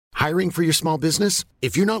Hiring for your small business?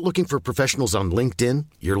 If you're not looking for professionals on LinkedIn,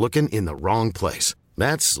 you're looking in the wrong place.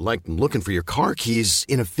 That's like looking for your car keys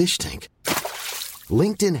in a fish tank.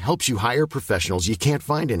 LinkedIn helps you hire professionals you can't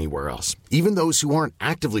find anywhere else, even those who aren't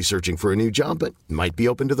actively searching for a new job but might be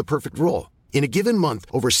open to the perfect role. In a given month,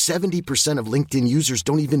 over 70% of LinkedIn users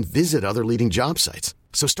don't even visit other leading job sites.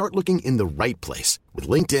 So start looking in the right place. With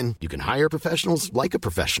LinkedIn, you can hire professionals like a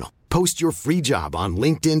professional. Post your free job on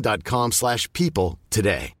linkedin.com/people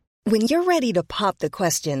today. When you're ready to pop the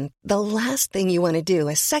question, the last thing you want to do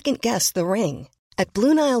is second-guess the ring. At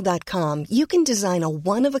BlueNile.com, you can design a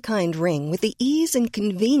one-of-a-kind ring with the ease and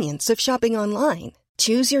convenience of shopping online.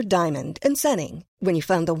 Choose your diamond and setting. When you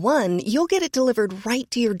find the one, you'll get it delivered right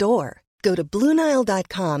to your door. Go to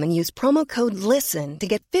BlueNile.com and use promo code LISTEN to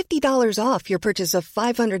get $50 off your purchase of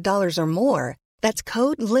 $500 or more. That's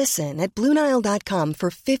code LISTEN at BlueNile.com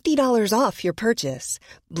for $50 off your purchase.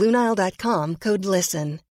 BlueNile.com, code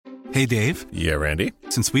LISTEN. Hey, Dave. Yeah, Randy.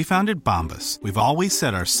 Since we founded Bombas, we've always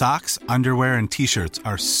said our socks, underwear, and T-shirts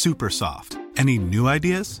are super soft. Any new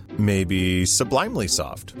ideas? Maybe sublimely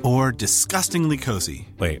soft. Or disgustingly cozy.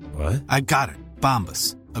 Wait, what? I got it.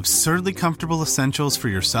 Bombas. Absurdly comfortable essentials for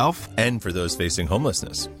yourself and for those facing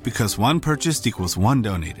homelessness. Because one purchased equals one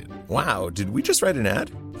donated. Wow, did we just write an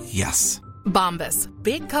ad? Yes. Bombas.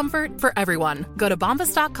 Big comfort for everyone. Go to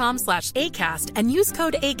bombas.com/ACAST and use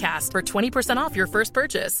code ACAST for 20% off your first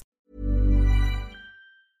purchase.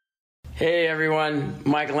 Hey everyone,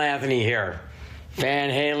 Michael Anthony here.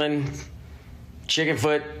 Van Halen,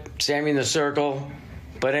 Chickenfoot, Sammy in the Circle.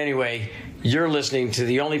 But anyway, you're listening to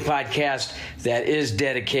the only podcast that is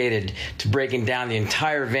dedicated to breaking down the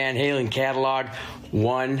entire Van Halen catalog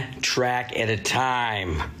one track at a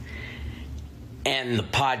time. And the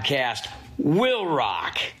podcast will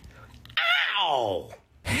rock. Ow!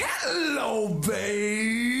 Hello,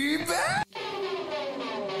 baby!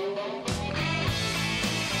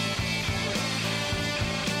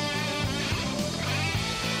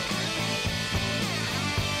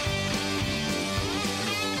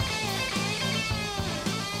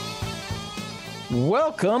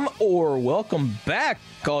 Welcome back,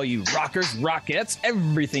 all you rockers, rockettes,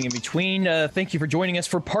 everything in between. Thank you for joining us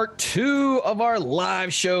for part 2 of our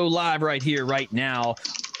live show, live right here, right now,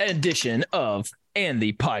 edition of And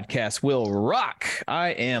the Podcast Will Rock. I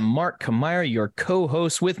am Mark Kamire, your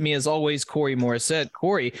co-host. With me, as always, Corey Morissette.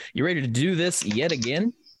 Corey, you ready to do this yet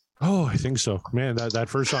again? Oh, I think so. Man, that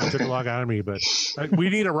first song took a lot out of me, but we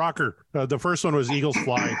need a rocker. The first one was Eagles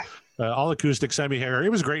Fly. All acoustic, semi-hair. It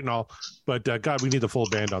was great and all, but God, we need the full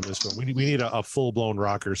band on this one. We need a full-blown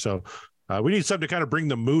rocker. So we need something to kind of bring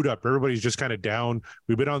the mood up. Everybody's just kind of down.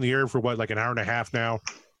 We've been on the air for like an hour and a half now.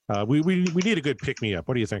 We need a good pick-me-up.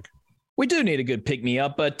 What do you think? We do need a good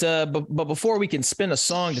pick-me-up, but before we can spin a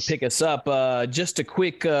song to pick us up, just a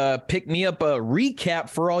quick pick-me-up recap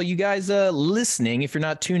for all you guys listening. If you're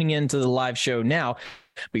not tuning into the live show now,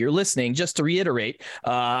 but you're listening, just to reiterate,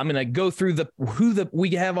 I'm going to go through who we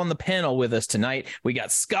have on the panel with us tonight. We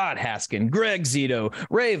got Scott Haskin, Greg Zito,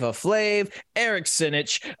 Rava Flav, Eric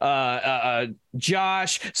Sinich,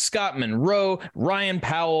 Josh, Scott Monroe, Ryan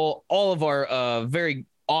Powell, all of our very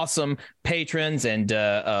awesome patrons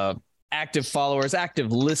and active followers,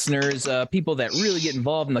 active listeners, people that really get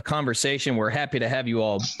involved in the conversation. We're happy to have you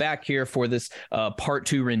all back here for this part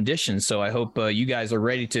 2 rendition. So I hope you guys are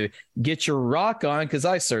ready to get your rock on, because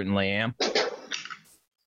I certainly am.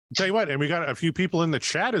 Tell you what, and we got a few people in the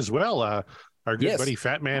chat as well. Our good buddy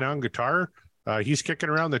Fat Man on guitar. He's kicking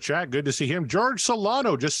around the chat. Good to see him. George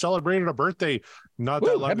Solano just celebrated a birthday not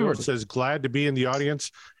that long ago. Says glad to be in the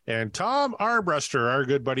audience. And Tom Armbruster, our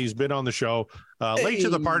good buddy, has been on the show. Late to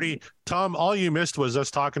the party. Tom, all you missed was us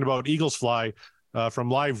talking about Eagles Fly from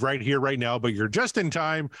live right here, right now. But you're just in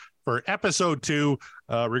time for episode 2.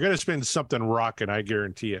 We're going to spin something rocking, I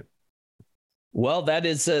guarantee it. Well,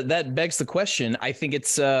 that begs the question. I think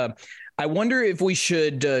it's I wonder if we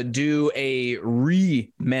should do a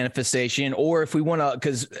re-manifestation, or if we want to,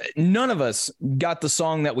 because none of us got the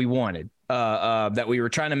song that we wanted, that we were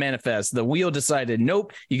trying to manifest. The wheel decided,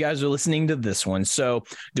 nope, you guys are listening to this one. So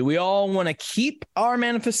do we all want to keep our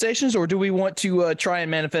manifestations, or do we want to try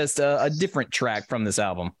and manifest a different track from this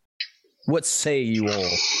album? What say you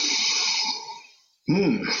all?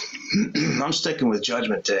 I'm sticking with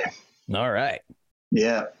Judgment Day. All right.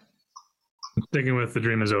 Yeah. Sticking with The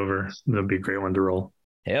Dream Is Over. That'd be a great one to roll.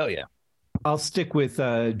 Hell yeah. I'll stick with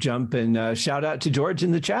Jump, and shout out to George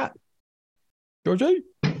in the chat. George, you've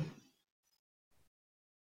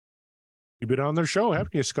been on their show,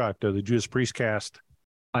 haven't you, Scott? The Judas Priest cast.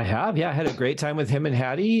 I have. Yeah, I had a great time with him and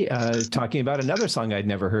Hattie talking about another song I'd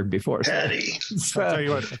never heard before. Hattie. I'll tell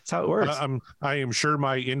you what, that's how it works. I am sure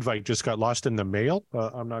my invite just got lost in the mail.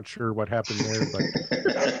 I'm not sure what happened there, but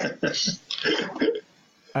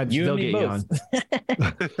they'll get you on.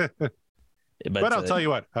 But I'll tell you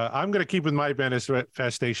what, I'm going to keep with my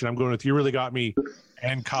manifestation. I'm going with You Really Got Me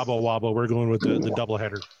and Cabo Wabo. We're going with the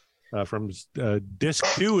doubleheader from disc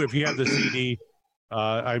 2. If you have the CD,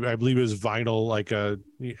 I believe it was vinyl, like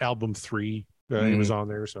album 3. It was on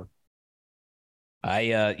there. So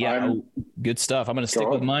good stuff. I'm going to stick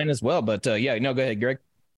with mine as well. But go ahead, Greg.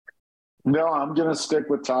 No, I'm going to stick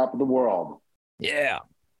with Top of the World. Yeah.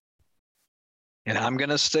 And I'm going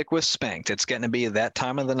to stick with Spanked. It's getting to be that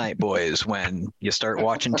time of the night, boys, when you start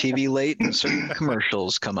watching TV late and certain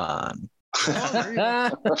commercials come on. Switching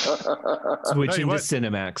to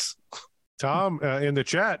Cinemax. Tom, in the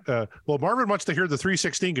chat, Marvin wants to hear the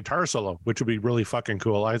 316 guitar solo, which would be really fucking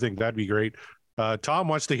cool. I think that'd be great. Tom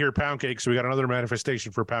wants to hear Poundcake, so we got another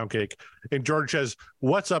manifestation for Poundcake. And George says,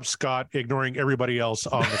 "What's up, Scott?" Ignoring everybody else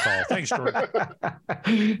on the call. Thanks, George.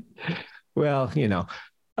 Well,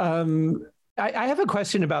 I have a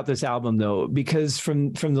question about this album, though, because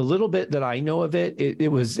from the little bit that I know of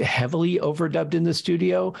it was heavily overdubbed in the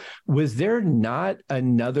studio. Was there not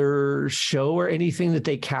another show or anything that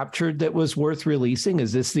they captured that was worth releasing?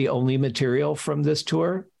 Is this the only material from this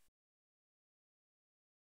tour?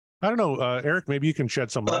 I don't know, Eric. Maybe you can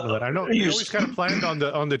shed some light on that. I know you always kind of planned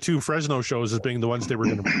on the 2 Fresno shows as being the ones they were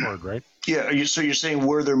going to record, right? Yeah. So you're saying,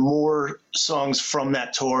 were there more songs from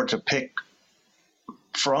that tour to pick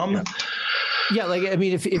from? Yeah,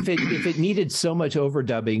 if it needed so much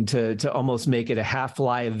overdubbing to almost make it a half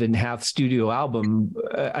live and half studio album,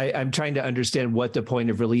 I'm trying to understand what the point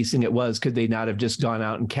of releasing it was. Could they not have just gone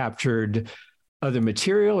out and captured other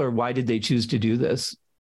material, or why did they choose to do this?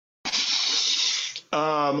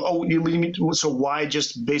 You mean so? Why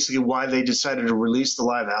they decided to release the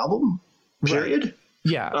live album? Period. Right.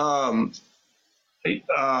 Yeah.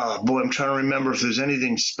 I'm trying to remember if there's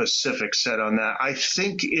anything specific said on that. I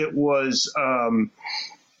think it was. The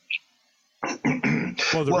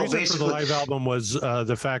reason for the live album was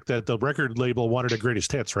the fact that the record label wanted a greatest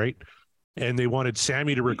hits, right? And they wanted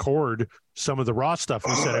Sammy to record some of the raw stuff.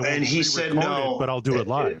 And he said no, but I'll do it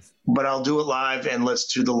live. But I'll do it live, and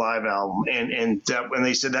let's do the live album. And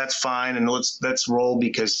they said that's fine, and let's roll,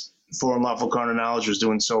 because For Unlawful Carnal Knowledge did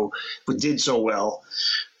so well.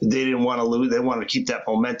 They didn't want to lose. They wanted to keep that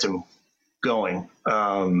momentum going.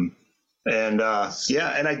 And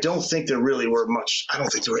I don't think there really were much. I don't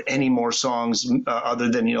think there were any more songs other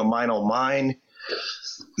than Mine Oh Mine.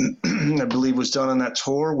 I believe was done on that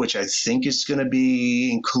tour, which I think is going to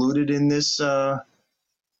be included in this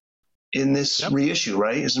reissue,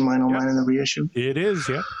 right? Isn't Mine Oh Mine in the reissue? It is,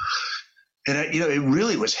 yeah. And it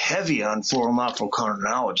really was heavy on For Unlawful Carnal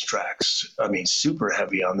Knowledge tracks. I mean, super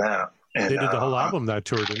heavy on that. And they did the whole album that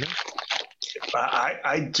tour, didn't they?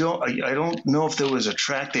 I don't know if there was a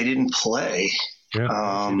track they didn't play.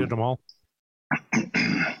 Yeah, they did them all.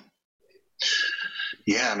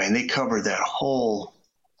 Yeah, man, they covered that whole.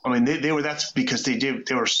 I mean, they were. That's because they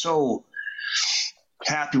were so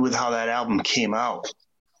happy with how that album came out.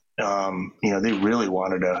 They really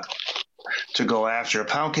wanted to go after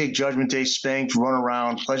Poundcake, Judgment Day, Spanked, Run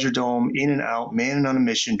Around, Pleasure Dome, In and Out, Man and on a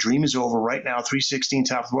Mission, Dream Is Over, Right Now, 316,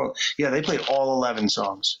 Top of the World. Yeah, they played all 11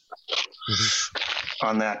 songs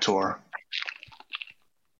on that tour.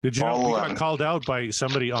 Did you know we got called out by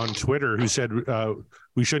somebody on Twitter who said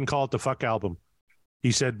we shouldn't call it the fuck album?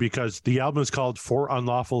 He said because the album is called For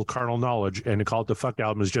Unlawful Carnal Knowledge, and to call it the fuck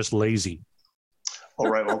album is just lazy. All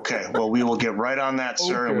right. Okay. Well, we will get right on that,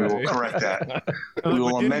 sir, and we will correct that. We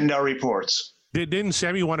will amend our reports. Didn't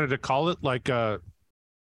Sammy wanted to call it like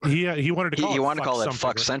he wanted to call it? He wanted to call it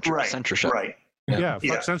fuck censorship. Right. Yeah.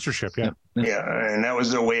 Fuck censorship. Yeah. Yeah, and that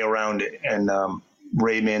was their way around it. And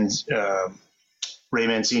Ray Mancini,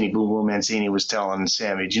 Boom Boom Mancini, was telling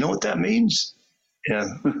Sammy, "Do you know what that means?" Yeah.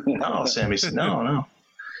 No, Sammy said, no.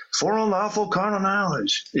 For Unlawful Carnal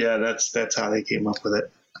Knowledge. Yeah, that's how they came up with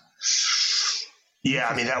it. Yeah,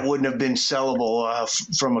 I mean, that wouldn't have been sellable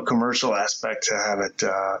from a commercial aspect to have it,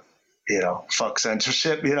 fuck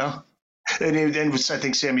censorship, And I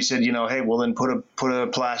think Sammy said, hey, well, then put a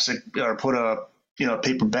plastic or put a,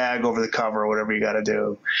 paper bag over the cover or whatever you got to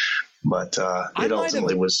do. But it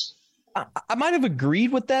ultimately was. I might have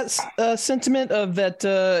agreed with that sentiment of that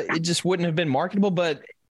it just wouldn't have been marketable, but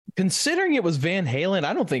considering it was Van Halen,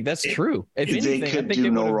 I don't think that's true. If anything, I think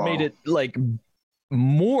it would have made it like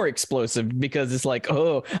more explosive because it's like,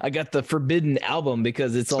 oh, I got the forbidden album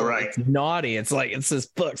because it's all it's naughty. It's like it's this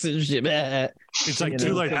fucks and shit. It's like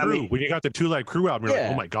Two Light Crew. When you got the Two Light Crew album, you're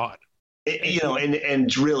like, oh my god.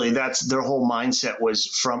 And really, that's their whole mindset was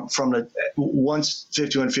from the once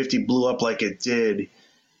 5150 blew up like it did.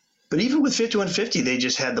 But even with 5150, they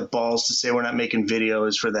just had the balls to say we're not making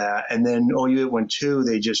videos for that. And then OU812,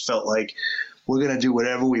 they just felt like we're going to do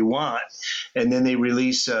whatever we want. And then they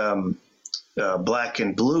release Black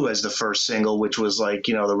and Blue as the first single, which was like,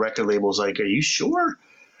 the record label's like, are you sure?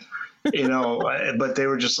 But they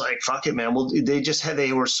were just like, fuck it, man. Well,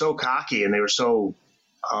 they were so cocky and they were so,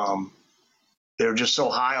 they were just so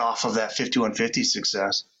high off of that 5150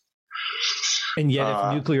 success. And yet,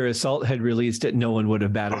 if Nuclear Assault had released it, no one would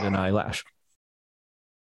have batted an eyelash.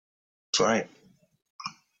 That's right.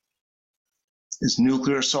 Is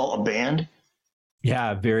Nuclear Assault a band?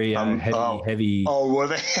 Yeah, very heavy. Oh, were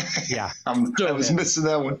they? Yeah. I was missing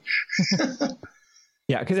that one.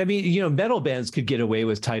 Yeah, because I mean, metal bands could get away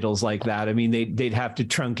with titles like that. I mean, they'd have to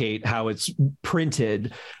truncate how it's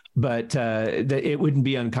printed, but it wouldn't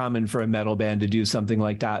be uncommon for a metal band to do something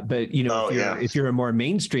like that. But if you're a more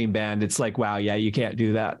mainstream band, it's like, wow, yeah, you can't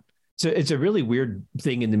do that. So it's a really weird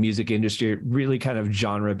thing in the music industry, really kind of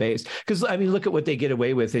genre based. Because I mean, look at what they get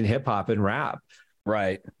away with in hip hop and rap.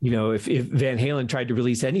 Right. If Van Halen tried to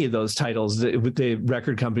release any of those titles, the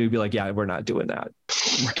record company would be like, yeah, we're not doing that.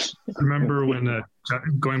 I remember when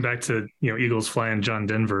going back to Eagles flying John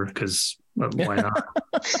Denver, because why not?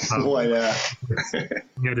 Why not?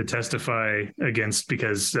 He had to testify against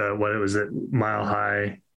because what it was at Mile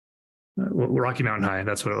High, Rocky Mountain High.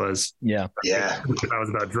 That's what it was. Yeah. Yeah. That was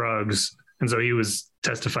about drugs, and so he was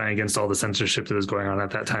testifying against all the censorship that was going on at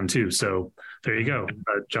that time too. So there you go.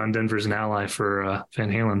 John Denver's an ally for Van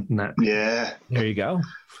Halen. In that. Yeah. There you go.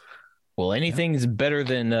 Well, anything's better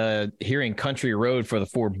than hearing Country Road for the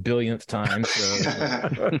 4 billionth time.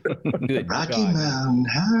 So good. Rocky Mountain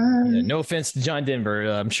High. Yeah, no offense to John Denver.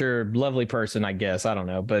 I'm sure lovely person, I guess. I don't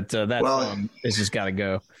know. But that it's just got to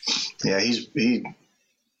go. Yeah,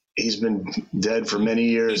 he's been dead for many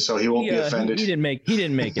years, so he won't be offended. He didn't make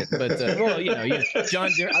it. But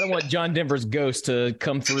John. I don't want John Denver's ghost to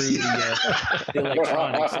come through the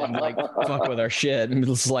electronics and like fuck with our shit. And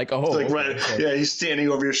it's like, he's standing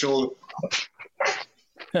over your shoulder.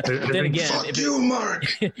 Then again, Mark.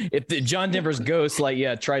 If the John Denver's ghost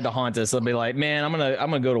tried to haunt us, they'll be like, man, I'm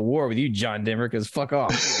gonna go to war with you, John Denver, because fuck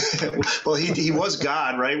off. Well, he was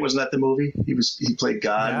God, right? Wasn't that the movie? He played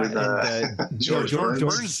God with George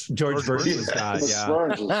Burns. George Burns was God. Yeah,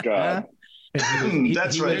 Burns was God.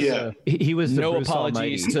 That's right. He was no Bruce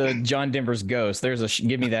apologies Almighty. to John Denver's ghost. There's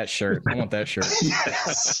give me that shirt. I want that shirt.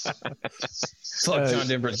 Yes. Fuck John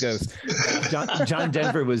Denver's ghost. John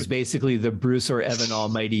Denver was basically the Bruce or Evan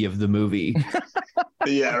Almighty of the movie.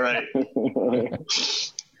 Yeah, right.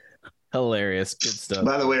 Hilarious. Good stuff.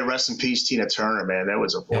 By the way, rest in peace, Tina Turner, man. That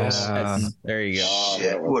was a voice. There you go.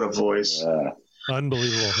 Shit, what a voice.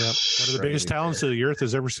 Unbelievable. Yeah. One of the biggest talents that the earth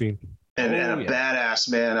has ever seen. And a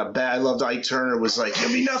badass, man. I loved Ike Turner. Was like,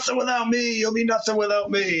 you'll be nothing without me. You'll be nothing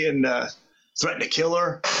without me. And threatened to kill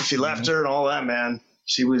her if she left her and all that, man.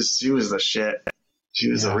 She was the shit. She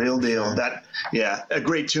was the real deal. Sure. A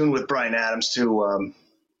great tune with Bryan Adams too.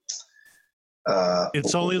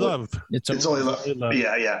 It's Only Love. It's only love.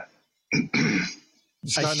 Yeah.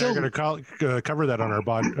 Scott and I are going to cover that on our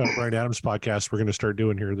Bryan Adams podcast we're going to start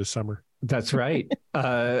doing here this summer. That's right.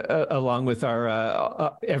 Along with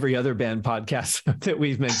our every other band podcast that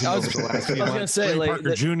we've mentioned over the last few months. I was going to say,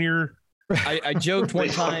 Parker Jr. I joked one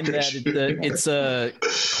time that it's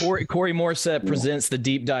Corey Morissette presents the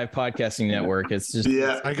Deep Dive Podcasting Network. It's just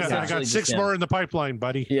I got 6 more in the pipeline,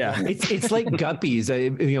 buddy. Yeah, it's like guppies.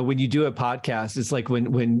 When you do a podcast, it's like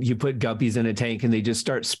when you put guppies in a tank and they just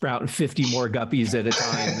start sprouting 50 more guppies at a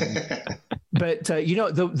time. But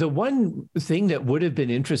the one thing that would have been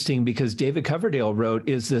interesting, because David Coverdale wrote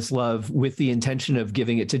 "Is This Love" with the intention of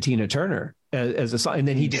giving it to Tina Turner as a song, and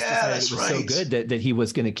then he just decided it was so good that he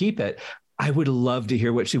was going to keep it. I would love to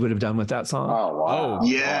hear what she would have done with that song. Oh wow!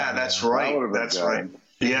 Yeah, that's right. That's right.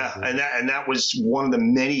 Yeah, and that was one of the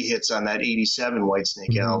many hits on that '87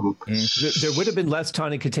 Whitesnake album. There would have been less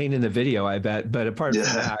Tawny Katane in the video, I bet. But apart from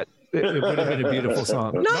that, it would have been a beautiful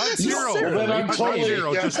song. Not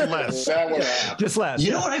zero. Just less. Just less.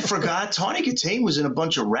 You know what I forgot? Tawny Katane was in a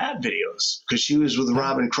bunch of rap videos because she was with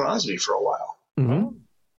Robin Crosby for a while. Mm-hmm.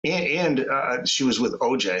 And she was with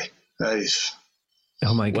OJ.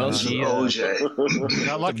 Oh my God! OJ,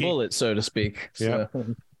 not lucky. The bullet, so to speak. Yeah.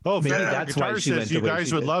 So. Oh, maybe that's why she went says you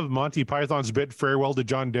guys would love Monty Python's bit "Farewell to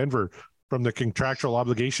John Denver" from the Contractual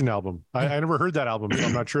Obligation album. I never heard that album, so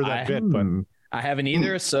I'm not sure that bit. But I haven't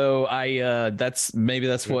either. So that's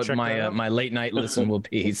what my late night listen will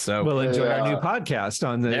be. So we'll enjoy our new podcast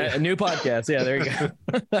on the new podcast. Yeah, there you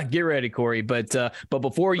go. Get ready, Corey. But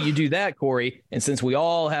before you do that, Corey, and since we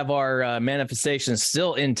all have our manifestations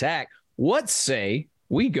still intact, what say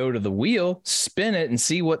we go to the wheel, spin it, and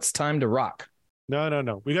see what's time to rock?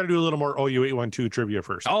 No. We got to do a little more OU812 trivia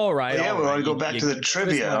first. All right. Yeah, we want to go back to the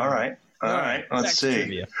trivia. All right. Let's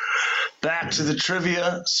see. Back to the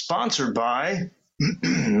trivia, sponsored by.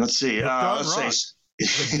 Let's see. Let's say.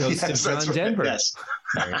 John Denver. Yes.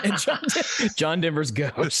 And John Denver's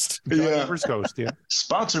Ghost. Denver's Ghost. Yeah.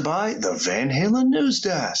 Sponsored by the Van Halen News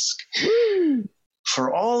Desk.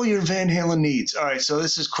 For all your Van Halen needs. All right. So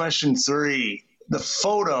this is question 3. The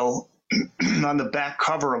photo on the back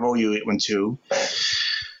cover of OU812.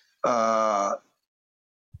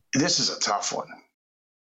 This is a tough one.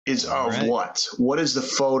 Is of right. What? What is the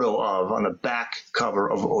photo of on the back cover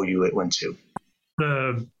of OU812?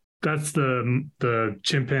 That's the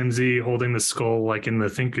chimpanzee holding the skull like in the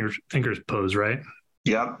thinker's pose, right?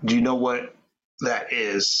 Yep. Do you know what that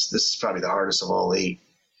is? This is probably the hardest of all 8.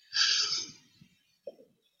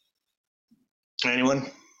 Anyone?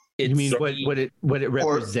 You mean what it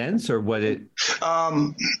represents or what it?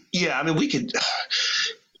 Yeah, I mean we could.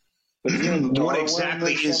 What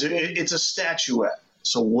exactly is it? It's a statuette.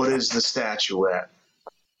 So what is the statuette?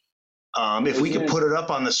 If we could put it up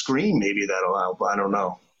on the screen, maybe that'll help. I don't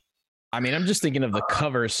know. I mean, I'm just thinking of the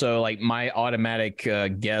cover. So like my automatic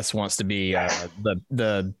guess wants to be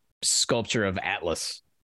the sculpture of Atlas.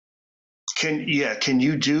 Can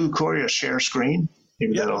you do, Corey, a share screen?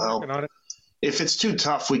 Maybe that'll help. If it's too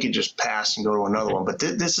tough, we could just pass and go to another one. But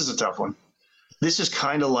this is a tough one. This is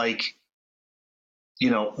kind of like,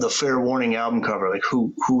 the Fair Warning album cover, like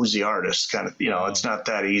who's the artist kind of, it's not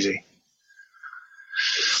that easy.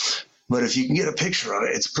 But if you can get a picture of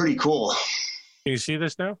it, it's pretty cool. Can you see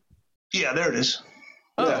this now? Yeah, there it is.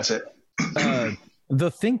 Oh. That's it.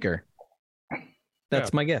 The Thinker.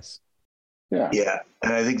 That's my guess. Yeah. Yeah.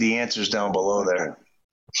 And I think the answer's down below there.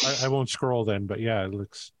 I won't scroll then, but yeah, it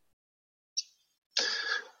looks.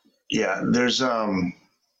 Yeah, there's actually,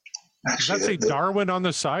 does that say Darwin on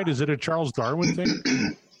the side? Is it a Charles Darwin thing?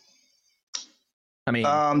 I mean,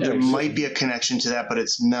 there might be a connection to that, but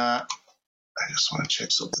it's not. I just want to check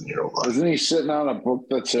something here. Isn't he sitting on a book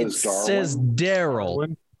that says Darwin? It says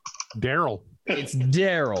Daryl. Daryl. It's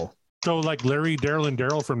Daryl. So like Larry, Daryl, and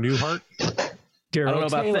Daryl from Newhart? Daryl I don't know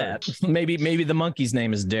about Taylor. That. Maybe the monkey's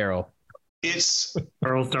name is Daryl. It's a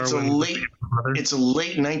late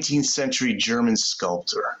 19th century German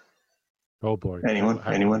sculptor. Oh boy! Anyone?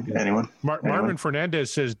 Marvin Fernandez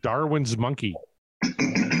says Darwin's monkey.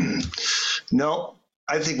 No,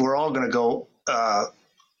 I think we're all going to go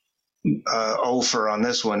over on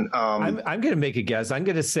this one. I'm going to make a guess. I'm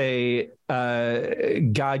going to say,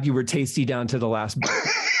 God, you were tasty down to the last bite.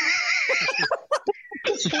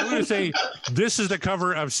 I'm going to say this is the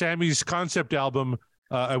cover of Sammy's concept album.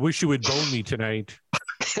 I wish you would bone me tonight.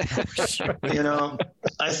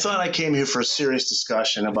 I thought I came here for a serious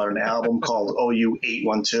discussion about an album called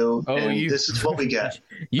OU812, and this is what we get.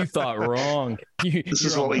 You thought wrong. This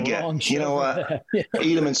is what we get. You know what?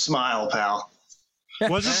 Eat them and smile, pal.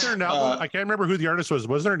 Wasn't there an album? I can't remember who the artist was.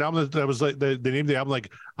 Was there an album that was like the name of the album,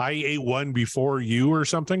 like I ate one before you or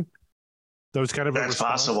something? That was kind of that's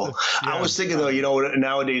possible. Yeah. I was thinking though,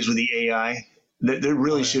 nowadays with the AI. There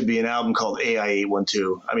really should be an album called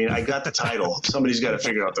AI812. I mean, I got the title. Somebody's got to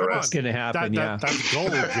figure out the rest. It's going to happen, That's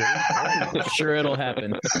gold, Jay. Sure, it'll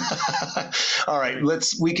happen. All right,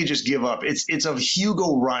 we could just give up. It's a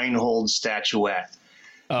Hugo Reinhold statuette.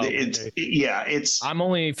 Oh, it's. I'm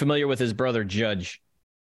only familiar with his brother Judge.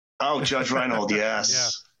 Oh, Judge Reinhold,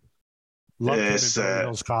 yes. Yeah. Love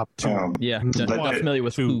him Cop too. Yeah, not familiar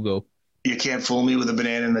with Hugo. You can't fool me with a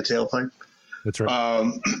banana in the tailpipe. That's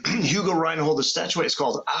right. Hugo Reinhold, the statuette is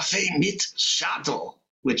called Affe mit Schädel,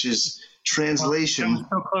 which is translation.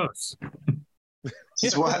 So close.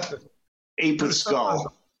 It's what? Ape with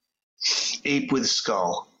skull. Ape with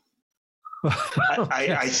skull.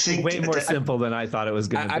 I think way more simple than I thought it was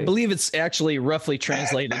going to be. I believe it's actually roughly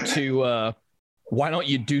translated to why don't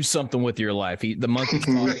you do something with your life? The monkey's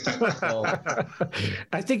talking.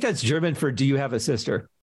 I think that's German for do you have a sister?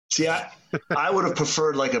 See, I would have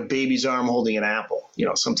preferred like a baby's arm holding an apple,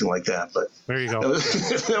 something like that. But there you go.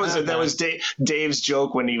 That was Dave's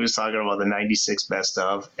joke when he was talking about the 96 best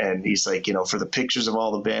of, and he's like, for the pictures of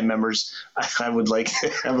all the band members, I would like to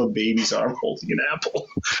have a baby's arm holding an apple.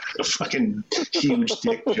 A fucking huge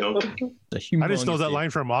dick joke. I just know that line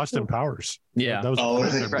from Austin Powers. Yeah. That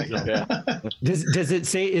was right. Yeah. Does it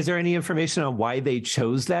say? Is there any information on why they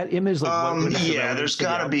chose that image? Like, there's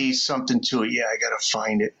got to be something to it. Yeah, I got to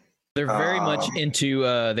find it. They're very much into.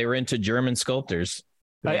 They were into German sculptors.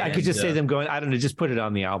 I could just say them going. I don't know. Just put it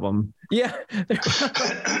on the album. Yeah.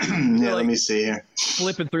 Let me see here.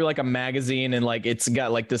 Flipping through like a magazine and like it's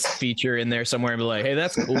got like this feature in there somewhere and be like, hey,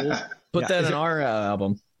 that's cool. Put that in our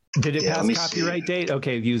album. Did it pass copyright date?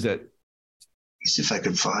 Okay, use it. Let me see if I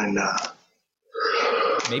can find.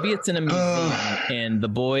 Maybe it's in a museum, and the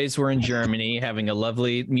boys were in Germany having a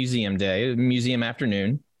lovely museum day, museum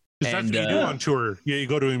afternoon. That's what you do on tour. Yeah, you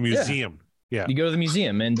go to a museum. Yeah. You go to the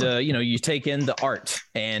museum, and you take in the art,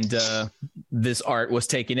 and this art was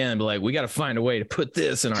taken in. And be like, we got to find a way to put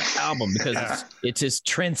this in our album because it's just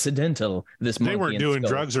transcendental. They weren't doing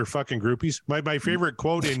drugs or fucking groupies. My favorite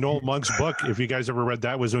quote in Noel Monk's book, if you guys ever read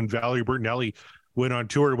that, was when Valerie Bertinelli went on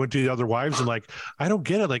tour, went to the other wives, and like, I don't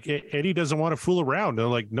get it. Like, Eddie doesn't want to fool around. They're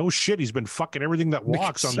like, no shit, he's been fucking everything that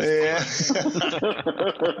walks on this.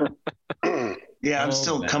 Yeah, I'm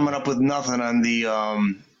still coming up with nothing on the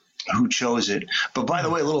who chose it. But by the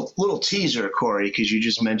way, little teaser, Corey, because you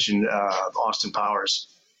just mentioned Austin Powers.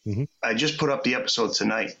 Mm-hmm. I just put up the episode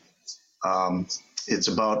tonight. It's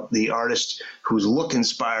about the artist whose look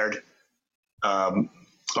inspired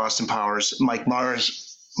Austin Powers. Mike Myers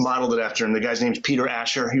modeled it after him. The guy's name's Peter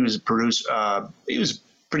Asher. He was a producer. He was a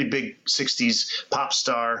pretty big 60s pop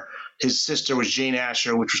star. His sister was Jane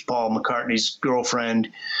Asher, which was Paul McCartney's girlfriend.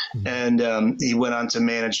 Mm-hmm. And he went on to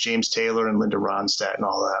manage James Taylor and Linda Ronstadt and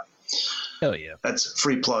all that. Hell yeah. That's a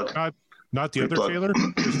free plug. Not the free other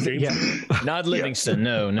plug. Taylor? Yeah. Not Livingston.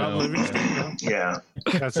 No. Not Livingston, no. Yeah.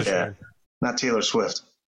 That's a shame. Not Taylor Swift.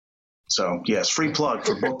 So, yes, free plug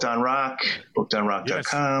for Booked on Rock,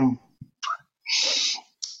 bookedonrock.com.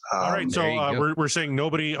 All right, so we're saying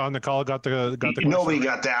nobody on the call got the nobody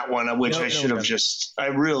got that one, which I should have I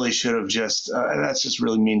really should have that's just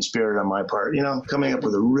really mean spirited on my part, coming up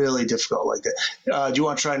with a really difficult like that. Do you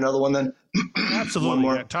want to try another one then? Absolutely. One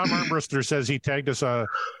more? Yeah. Tom Armbruster says he tagged us on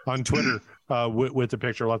Twitter with the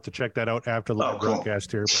picture. We'll have to check that out after the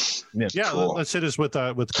broadcast here. But, cool. Let's hit us with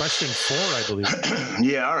question 4, I believe.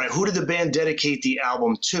 Yeah, all right. Who did the band dedicate the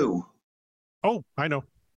album to? Oh, I know.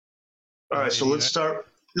 All right, so let's start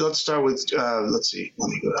with let's see. Let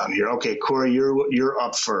me go down here. Okay, Corey, you're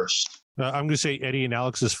up first. I'm going to say Eddie and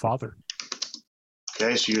Alex's father.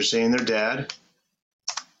 Okay, so you're saying their dad.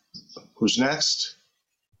 Who's next?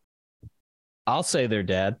 I'll say their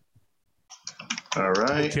dad. All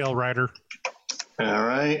right. Tail Rider. All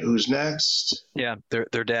right. Who's next? Yeah,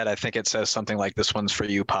 their dad. I think it says something like, "This one's for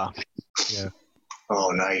you, Pa." Yeah.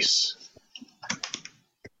 Oh, nice.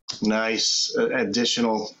 Nice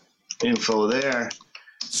additional info there.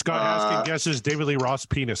 Scott Haskin guesses David Lee Roth's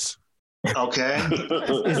penis. Okay.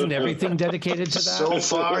 Isn't everything dedicated to that? So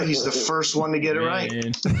far, he's the first one to get it right.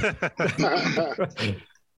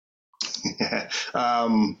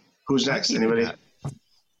 Who's next? Anybody?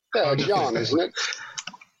 Jan, isn't it?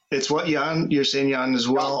 It's what, Jan? You're saying Jan as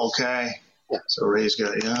well? Okay. Yeah. So Ray's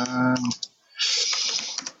got Jan.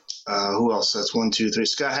 Who else? That's 1, 2, 3.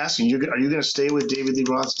 Scott Haskin, are you going to stay with David Lee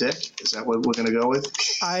Roth's dick? Is that what we're going to go with?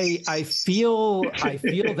 I feel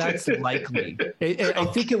that's likely. I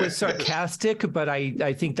think it was sarcastic, but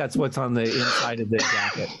I think that's what's on the inside of the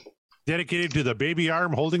jacket. Dedicated to the baby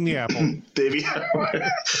arm holding the apple. Baby arm.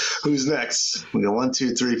 Who's next? We got 1,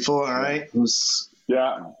 2, 3, 4. All right. Who's?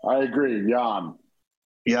 Yeah, I agree. Jan.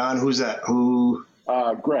 Jan, who's that? Who?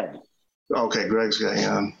 Greg. Okay, Greg's got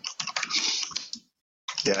Jan.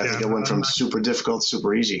 Yeah, I think it went from super difficult to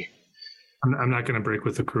super easy. I'm not going to break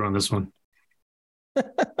with the crew on this one.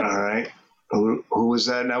 All right. Who was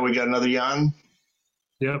that? Now we got another Jan?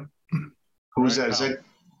 Yep. Who was that? Is that?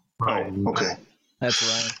 Oh, okay. That's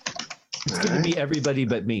right. It's going to be everybody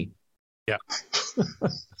but me. Yeah.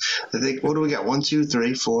 I think, what do we got? 1, 2,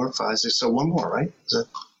 3, 4, 5, 6. So one more, right? Is that?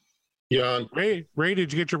 Jan. Ray,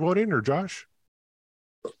 did you get your vote in, or Josh?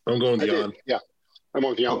 I'm going with Jan. Yeah. I'm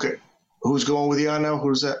on Jan. Okay. Who's going with Jan now?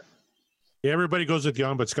 Who's that? Yeah, everybody goes with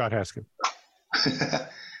Jan, but Scott Haskin.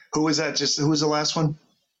 Who was that? Who was the last one?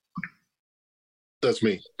 That's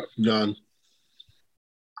me, Jan.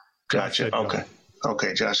 Gotcha. Okay.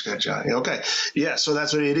 Okay, Josh got Jan. Okay. Yeah, so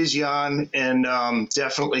that's what it is, Jan, and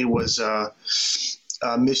definitely was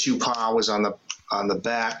Miss You Pa was on the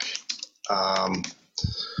back.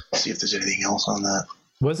 Let's see if there's anything else on that.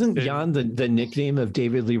 Wasn't Jan the nickname of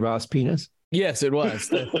David Lee Roth penis? Yes, it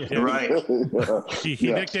was. Right.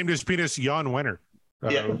 He nicknamed his penis Jan Wenner.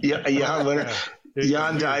 Jan Wenner.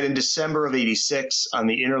 Jan died in December of '86. On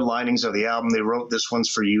the inner linings of the album, they wrote "This One's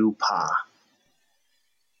for You, Pa."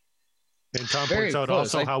 And Tom points out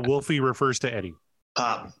also how Wolfie refers to Eddie.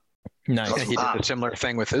 Pop. Nice. He did a similar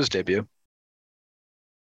thing with his debut.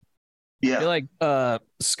 Yeah. I feel like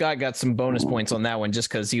Scott got some bonus points on that one just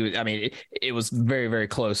because he was. I mean, it was very, very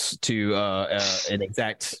close to an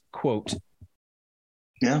exact quote.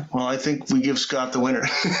 Yeah, well, I think we give Scott the winner.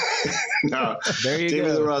 No, there you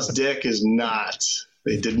David go. Roth's dick is not.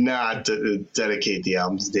 They did not dedicate the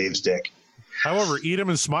album to Dave's dick. However, Eat 'Em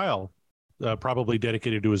and Smile probably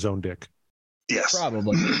dedicated to his own dick. Yes.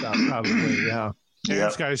 Probably, yeah.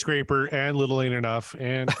 And Skyscraper and Little Ain't Enough.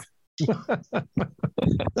 And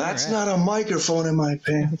that's not a microphone in my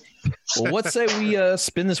pants. Well, let's say we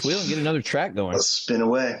spin this wheel and get another track going. Let's spin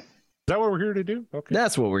away. Is that what we're here to do? Okay.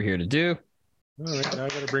 That's what we're here to do. All right, now I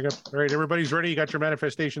got to bring up. All right, everybody's ready. You got your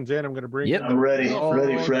manifestations in. I'm going to bring. Yep, I'm ready.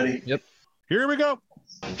 Ready, Freddie. Yep. Here we go.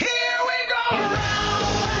 Here we go.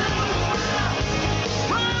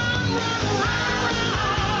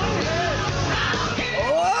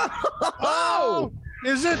 Oh,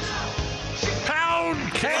 is it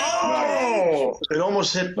Poundcake? Oh, it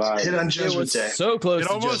almost hit on Judgment Day. So close. It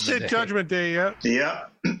almost hit Judgment Day. Yeah. Yeah.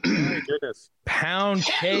 My goodness.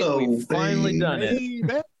 Poundcake. We've finally done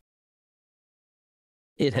it.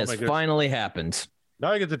 It has finally happened.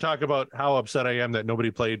 Now I get to talk about how upset I am that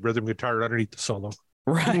nobody played rhythm guitar underneath the solo.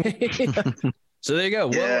 Right. So there you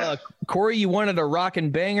go. Yeah. Well, Corey, you wanted a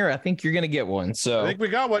rockin' banger. I think you're going to get one. So I think we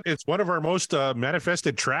got one. It's one of our most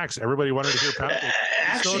manifested tracks. Everybody wanted to hear Poundcake.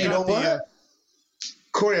 Actually, you know what?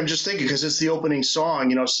 Corey, I'm just thinking because it's the opening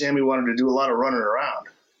song. You know, Sammy wanted to do a lot of running around.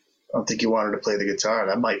 I don't think he wanted to play the guitar.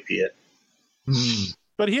 That might be it.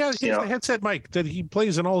 But he has the headset mic that he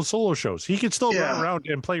plays in all the solo shows. He can still run around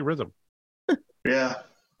and play rhythm. Yeah.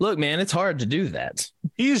 Look, man, it's hard to do that.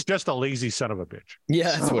 He's just a lazy son of a bitch.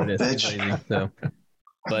 Yeah, that's what it is. He's lazy, so.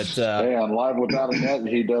 But hey, on Live Without a Net,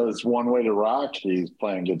 he does One Way to Rock. He's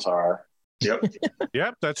playing guitar. Yep.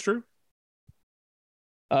 Yep, that's true.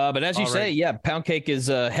 But as you say, yeah, Poundcake is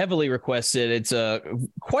heavily requested. It's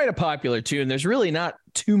quite a popular tune. There's really not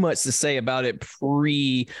too much to say about it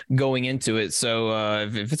pre going into it. So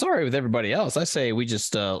if it's all right with everybody else, I say we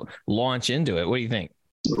just launch into it. What do you think?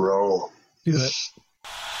 Roll. Do it.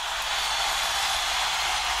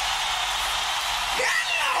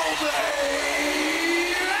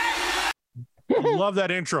 Love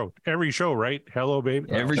that intro. Every show, right? Hello, baby.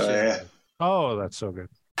 Every show. Yeah. Oh, that's so good.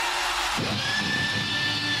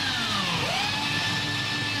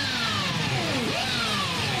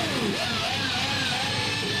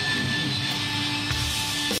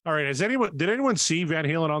 All right. Did anyone see Van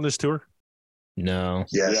Halen on this tour? No.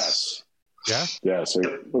 Yes. Yeah. Yes.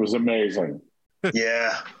 It was amazing.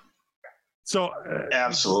 Yeah. So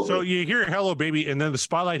absolutely. So you hear "Hello, Baby," and then the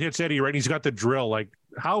spotlight hits Eddie, right? And he's got the drill. Like,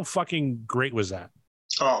 how fucking great was that?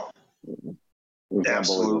 Oh,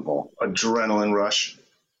 absolute adrenaline rush.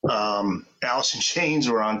 Alice in Chains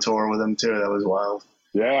were on tour with him too. That was wild.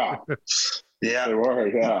 Yeah. Yeah. They were.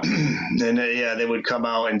 Yeah. And they would come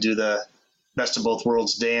out and do the Best of Both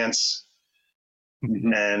Worlds dance,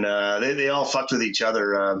 and they all fucked with each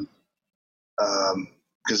other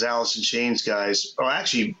because Alice in Chains guys. Oh,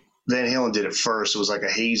 actually, Van Halen did it first. It was like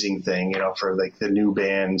a hazing thing, for like the new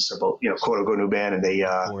bands, about quote unquote new band, and they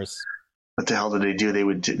what the hell did they do?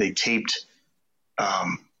 They taped.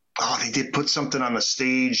 They did put something on the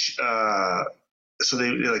stage. So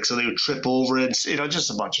they would trip over it,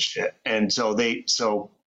 just a bunch of shit. And so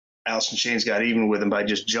Alice in Chains got even with him by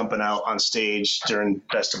just jumping out on stage during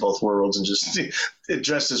Best of Both Worlds and just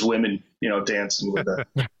dressed as women, dancing with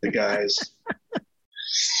the guys.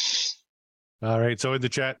 All right. So in the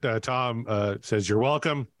chat, Tom says you're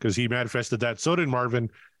welcome because he manifested that. So did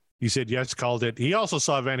Marvin. He said yes, called it. He also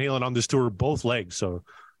saw Van Halen on this tour, both legs. So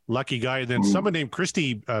lucky guy. And then someone named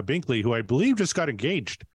Christy Binkley, who I believe just got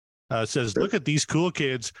engaged, says, "Look at these cool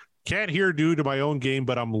kids. Can't hear due to my own game,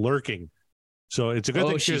 but I'm lurking." So it's a good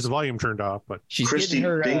thing she has the volume turned off. But she's Christy getting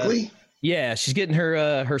her Binkley? Yeah, she's getting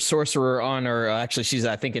her sorcerer on, or actually she's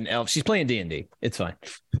I think an elf. She's playing D&D. It's fine.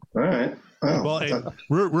 All right. Oh, well,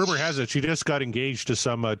 rumor has it she just got engaged to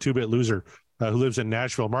some 2-bit loser who lives in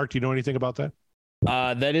Nashville. Mark, do you know anything about that?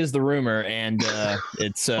 That is the rumor, and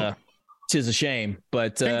it's tis a shame.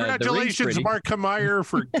 But congratulations, Mark Kameyer,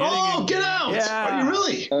 for getting get out! Yeah. Are you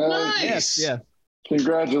really? Nice. Yes, yeah.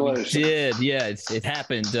 Congratulations. Yeah, it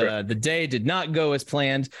happened. The day did not go as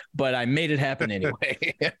planned, but I made it happen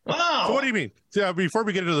anyway. Wow. So what do you mean? Before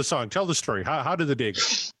we get into the song, tell the story. How did the day go?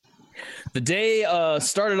 The day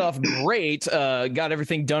started off great, got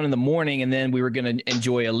everything done in the morning, and then we were going to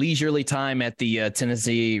enjoy a leisurely time at the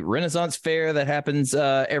Tennessee Renaissance Fair that happens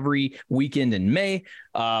every weekend in May.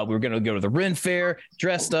 We were going to go to the Ren Fair,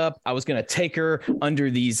 dressed up. I was going to take her under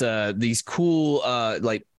these cool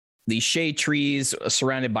these shade trees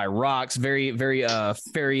surrounded by rocks, very, very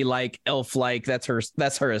fairy-like, elf-like. That's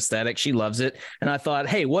her aesthetic. She loves it. And I thought,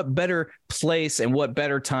 hey, what better place and what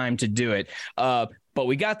better time to do it? But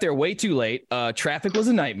we got there way too late. Traffic was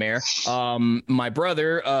a nightmare. My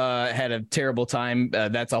brother had a terrible time.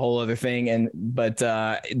 That's a whole other thing. But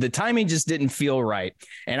the timing just didn't feel right.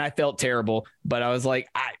 And I felt terrible. But I was like,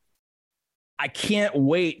 I can't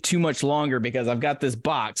wait too much longer because I've got this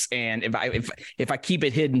box, and if I keep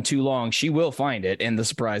it hidden too long, she will find it, and the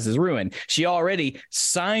surprise is ruined. She already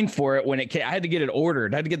signed for it when it came. I had to get it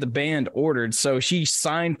ordered. I had to get the band ordered, so she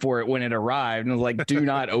signed for it when it arrived, and I was like, "Do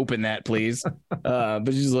not open that, please." But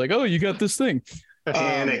she's like, "Oh, you got this thing."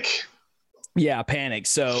 Panic. Yeah, panic.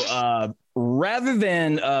 So rather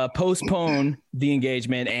than postpone the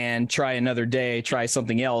engagement and try another day, try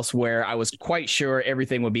something else where I was quite sure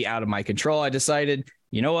everything would be out of my control, I decided,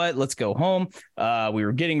 you know what, let's go home. We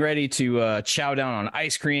were getting ready to chow down on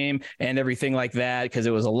ice cream and everything like that because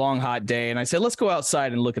it was a long, hot day. And I said, let's go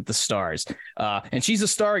outside and look at the stars. And she's a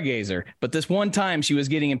stargazer. But this one time she was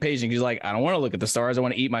getting impatient. She's like, I don't want to look at the stars. I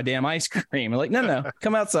want to eat my damn ice cream. I'm like, no,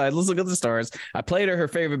 come outside. Let's look at the stars. I played her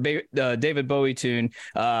favorite David Bowie tune,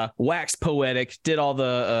 waxed poetic, did all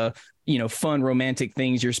the fun romantic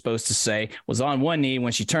things you're supposed to say, was on one knee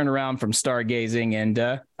when she turned around from stargazing,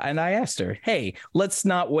 and I asked her, hey, let's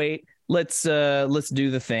not wait. Let's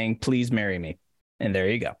do the thing. Please marry me. And there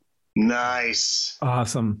you go. Nice.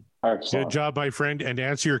 Awesome. Excellent. Good job, my friend. And to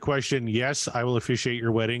answer your question, yes, I will officiate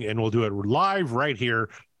your wedding, and we'll do it live right here.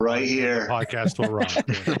 Right here. Podcast will rock.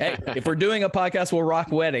 Hey, if we're doing a podcast will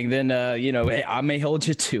rock wedding, then hey, I may hold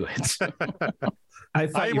you to it. I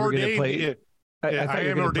thought you were going to play it. I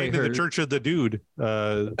am ordained in the Church of the Dude,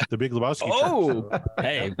 the Big Lebowski. Oh,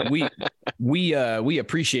 hey, we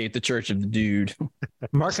appreciate the Church of the Dude.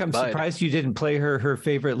 Mark, I'm surprised you didn't play her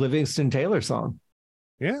favorite Livingston Taylor song.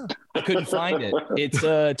 Yeah, I couldn't find it.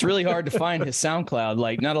 It's really hard to find his SoundCloud.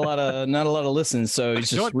 Like not a lot of listens, so it's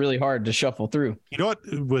just really hard to shuffle through. You know what?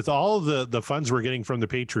 With all of the funds we're getting from the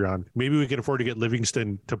Patreon, maybe we can afford to get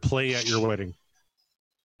Livingston to play at your wedding.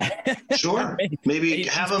 Sure. Maybe it's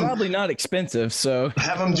have him probably not expensive, so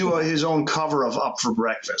have him do his own cover of "Up for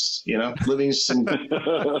Breakfast." Livingston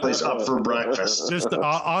plays "Up for Breakfast" just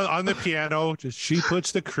on the piano. Just she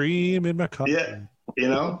puts the cream in my cup. Yeah, he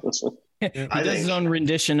does his own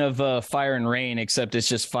rendition of "Fire and Rain," except it's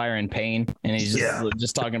just fire and pain, and he's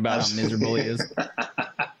just talking about how miserable he is.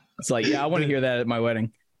 It's like, I want to hear that at my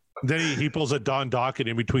wedding. Then he pulls a Don Dokken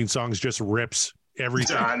in between songs, just rips. Every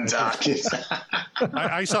Don Dokken.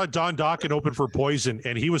 I saw Don Dokken open for Poison,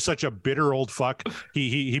 and he was such a bitter old fuck.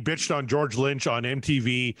 He bitched on George Lynch on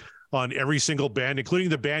MTV on every single band, including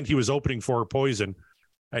the band he was opening for, Poison.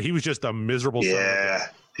 He was just a miserable son. Yeah,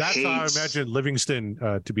 that's how I imagine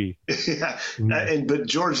Livingston to be. Yeah, but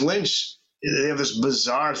George Lynch, they have this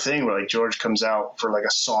bizarre thing where George comes out for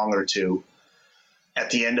a song or two at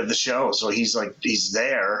the end of the show, so he's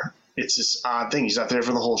there. It's this odd thing. He's not there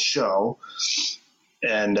for the whole show.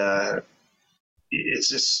 And it's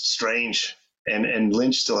just strange. And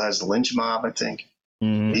Lynch still has the Lynch Mob, I think.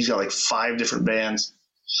 Mm-hmm. He's got 5 different bands.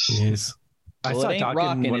 Yes. Well, it ain't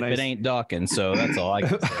rocking if it ain't Dawkins, so that's all I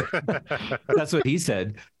can say. That's what he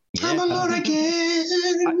said. I'm alone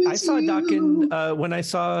again. I saw Dokken when I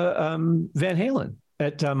saw Van Halen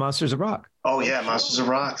at Monsters of Rock. Oh, yeah, Monsters of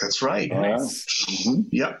Rock. That's right. Nice. Mm-hmm.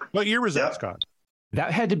 Yep. What year was that, Scott?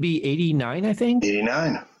 That had to be 89, I think.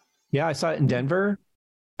 89. Yeah, I saw it in Denver.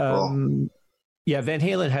 Yeah, Van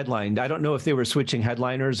Halen headlined. I don't know if they were switching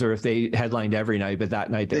headliners or if they headlined every night, but that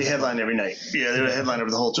night they headlined every night. Yeah, they were headlined over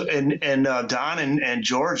the whole tour. And Don and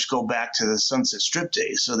George go back to the Sunset Strip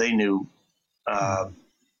days, so they knew,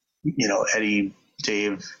 Eddie,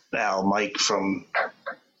 Dave, Al, Mike from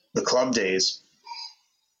the club days.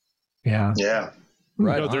 Yeah. Yeah.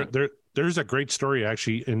 Right. There's a great story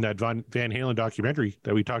actually in that Van Halen documentary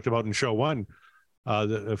that we talked about in show 1.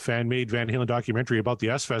 The fan-made Van Halen documentary about the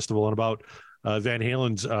S Festival and about Van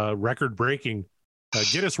Halen's record-breaking,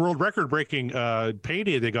 Guinness World Record-breaking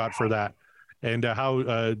payday they got for that, and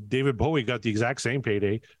how David Bowie got the exact same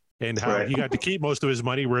payday, and how he got to keep most of his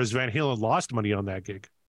money, whereas Van Halen lost money on that gig.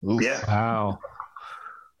 Oof. Yeah. Wow.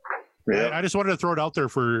 I just wanted to throw it out there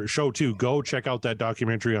for show 2. Go check out that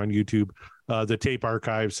documentary on YouTube. The Tape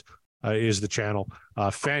Archives is the channel.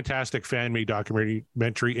 Fantastic fan-made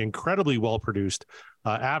documentary, incredibly well produced.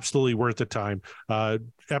 Absolutely worth the time.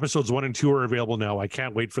 Episodes 1 and 2 are available now. I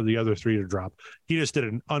can't wait for the other 3 to drop. He just did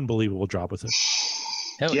an unbelievable job with it.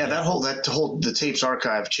 That whole the Tapes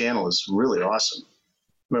Archive channel is really awesome.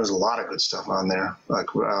 There's a lot of good stuff on there, like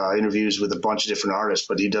interviews with a bunch of different artists.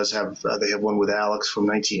 But he does have they have one with Alex from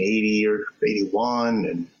 1980 or 81,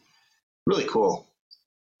 and really cool.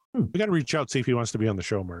 We got to reach out, see if he wants to be on the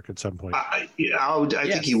show, Mark, at some point. I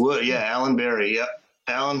think he would. Yeah, Alan Berry. Yep,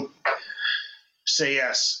 Alan. Say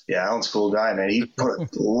yes. Yeah, Alan's a cool guy, man. He put a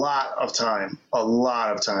lot of time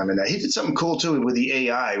in that. He did something cool too with the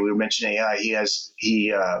AI. We were mentioning AI. He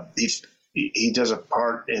does a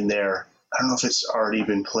part in there. I don't know if it's already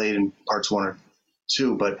been played in parts 1 or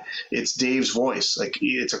 2, but it's Dave's voice. Like,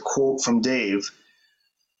 it's a quote from Dave,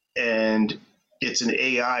 and it's an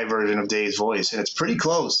AI version of Dave's voice, and it's pretty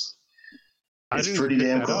close. It's pretty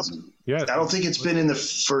damn close. Yeah, I don't think it's been in the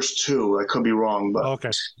first 2. I could be wrong, but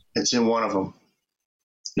it's in one of them.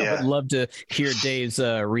 I would love to hear Dave's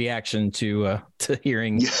reaction to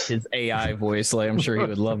hearing his AI voice. Like, I'm sure he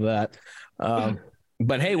would love that.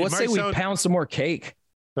 But hey, let's say we pound some more cake.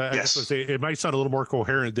 I just want to say, it might sound a little more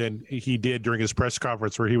coherent than he did during his press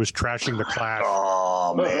conference where he was trashing the Clash.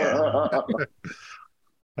 Oh, man.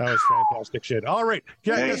 That was fantastic shit. All right.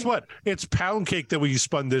 Yeah, guess what? It's Pound Cake that we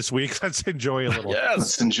spun this week. Let's enjoy a little. Yes.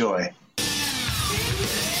 Let's enjoy.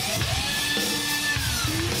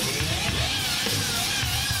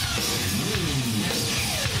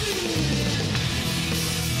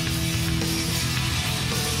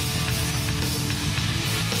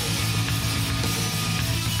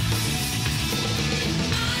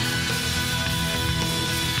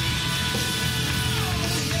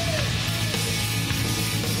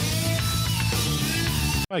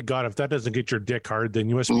 My God, if that doesn't get your dick hard, then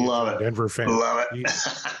you must be a Denver fan. Love it.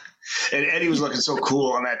 And Eddie was looking so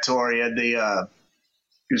cool on that tour. He had he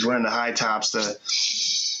was wearing the high tops, the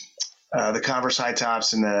Converse high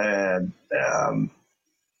tops, and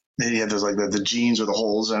he had those like the jeans with the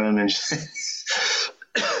holes in them. And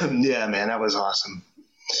yeah, man, that was awesome.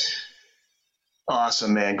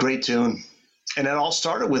 Awesome, man. Great tune. And it all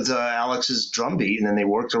started with Alex's drum beat, and then they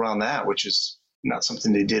worked around that, which is not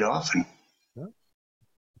something they did often.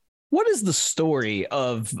 What is the story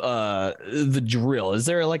of the drill? Is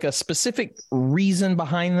there like a specific reason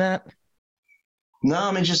behind that? No,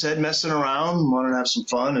 I mean, just Ed messing around, wanted to have some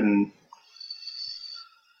fun. And,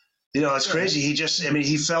 it's crazy.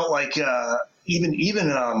 He felt like even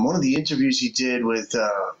one of the interviews he did with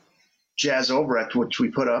Jazz Obrecht, which we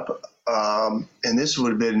put up, and this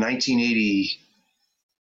would have been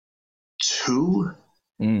 1982.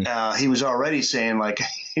 He was already saying, like,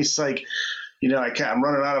 he's like, I'm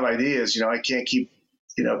running out of ideas. I can't keep,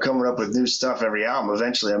 coming up with new stuff every album.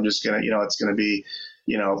 Eventually, I'm just gonna, it's gonna be,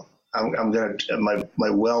 I'm gonna my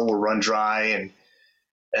well will run dry,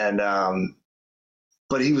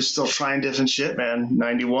 but he was still trying different shit, man.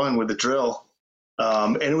 91 with the drill,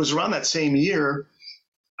 and it was around that same year.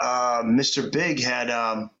 Mr. Big had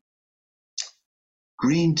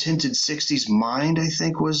Green Tinted 60s Mind, I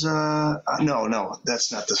think was no,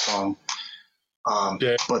 that's not the song.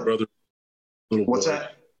 But brother. What's boy.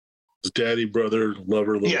 that? His daddy, brother,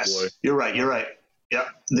 lover, little yes, boy. You're right. Yep.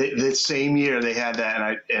 The same year they had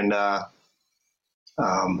that, and all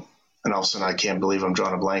of a sudden I can't believe I'm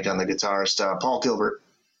drawing a blank on the guitarist. Paul Gilbert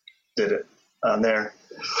did it on there.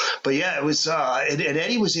 But yeah, it was, and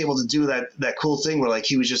Eddie was able to do that cool thing where like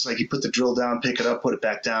he was just like he put the drill down, pick it up, put it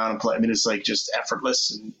back down, and play. I mean, it's like just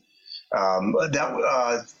effortless. And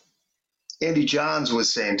Andy Johns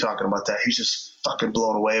was talking about that. He's just fucking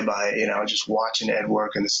blown away by it, just watching Ed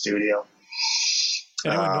work in the studio.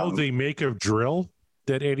 Anyone know the make of drill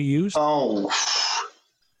that Eddie used? Oh,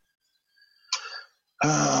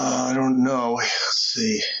 I don't know. Let's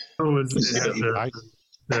see. Oh, the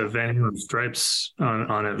Van Halen stripes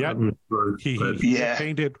on it. Yeah, he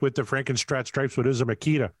painted with the Frankenstrat stripes. What is a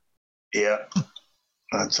Makita? Yeah,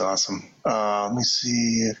 that's awesome. Let me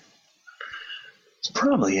see. It's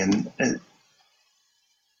probably in.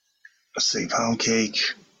 Let's see, Pound Cake.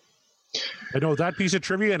 I know that piece of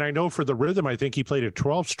trivia, and I know for the rhythm, I think he played a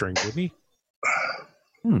 12-string, didn't he?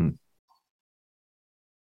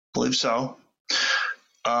 Believe so.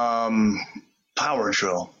 Power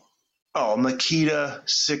drill. Oh, Makita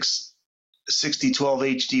 6012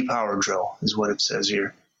 HD power drill is what it says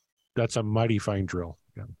here. That's a mighty fine drill.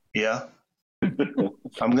 Yeah.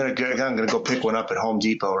 I'm gonna go pick one up at Home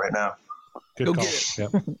Depot right now. Good call.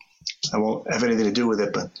 Yep. I won't have anything to do with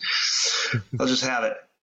it, but I'll just have it.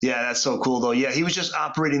 Yeah, that's so cool though. Yeah, he was just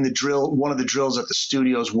operating one of the drills at the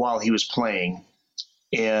studios while he was playing,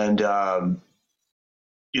 and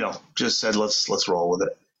just said let's roll with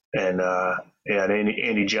it. And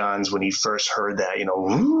Andy Johns, when he first heard that,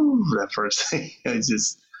 that first thing,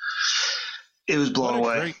 it was blown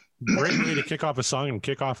away. Great way to kick off a song and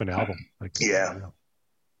kick off an album. Yeah.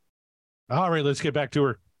 All right, let's get back to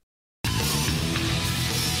her.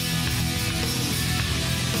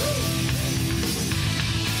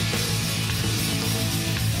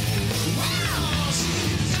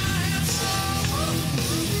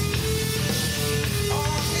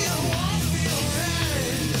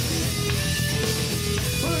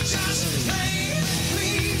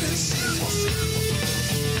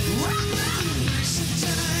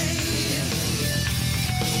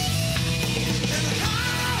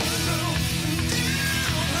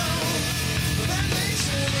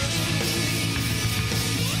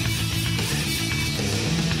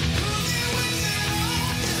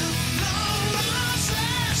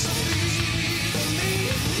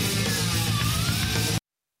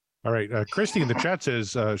 All right. Christy in the chat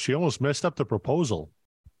says she almost messed up the proposal.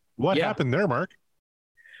 What happened there, Mark?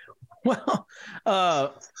 Well,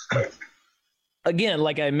 again,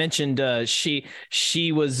 like I mentioned,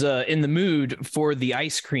 she was in the mood for the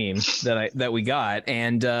ice cream that we got,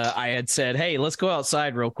 and I had said, "Hey, let's go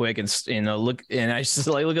outside real quick and look." And I just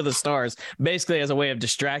look at the stars, basically as a way of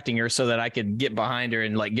distracting her, so that I could get behind her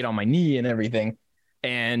and get on my knee and everything.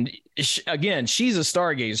 And again, she's a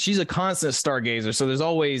stargazer. She's a constant stargazer. So there's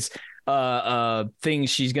always things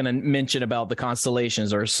she's going to mention about the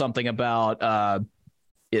constellations or something about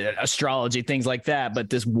astrology, things like that. But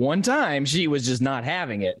this one time she was just not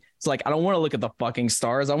having it. It's like, I don't want to look at the fucking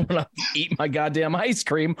stars. I want to eat my goddamn ice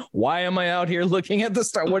cream. Why am I out here looking at the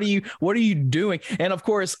star? What are you doing? And of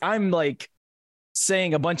course I'm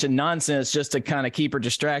saying a bunch of nonsense just to kind of keep her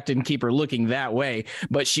distracted and keep her looking that way.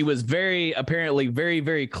 But she was apparently very,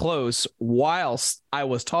 very close whilst I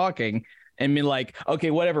was talking and be like,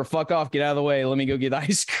 okay, whatever, fuck off, get out of the way. Let me go get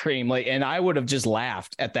ice cream. And I would have just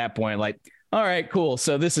laughed at that point. All right, cool.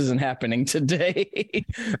 So this isn't happening today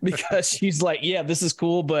because she's like, yeah, this is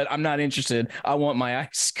cool, but I'm not interested. I want my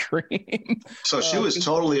ice cream. So she was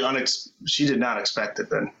totally she did not expect it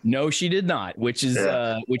then. No, she did not, which is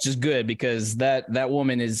good because that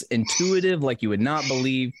woman is intuitive like you would not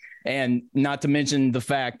believe. And not to mention the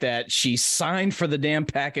fact that she signed for the damn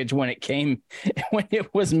package when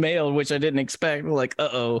it was mailed, which I didn't expect.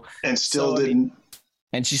 Uh-oh. And still didn't.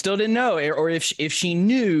 And she still didn't know, or if she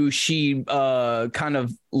knew, she kind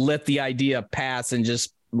of let the idea pass and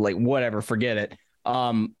just whatever, forget it.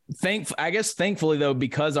 Thankfully though,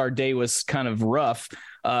 because our day was kind of rough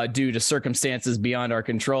due to circumstances beyond our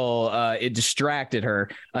control, it distracted her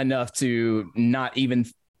enough to not even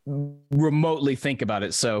remotely think about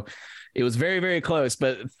it. So it was very, very close,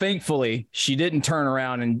 but thankfully she didn't turn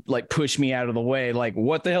around and push me out of the way.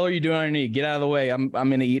 What the hell are you doing underneath? Get out of the way. I'm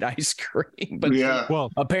going to eat ice cream. But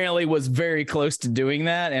apparently was very close to doing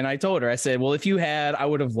that. And I told her, I said, well, if you had, I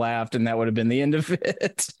would have laughed and that would have been the end of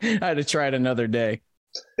it. I had to try it another day.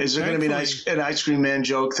 Is there going to be an ice cream man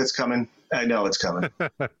joke that's coming? I know it's coming.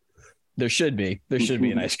 There should be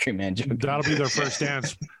an ice cream man joke. That'll be their first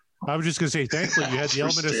dance. I was just going to say, thankfully, you had the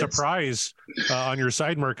element of surprise on your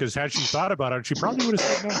side, Mark, because had she thought about it, she probably would have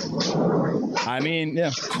said no. I mean,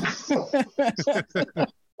 yeah.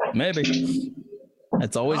 Maybe.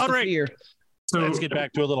 That's always the fear. So let's get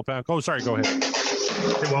back to a little pound. Oh, sorry, go ahead.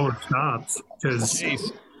 While we're stopped, because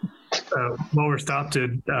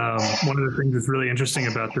one of the things that's really interesting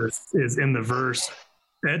about this is in the verse,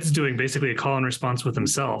 Ed's doing basically a call and response with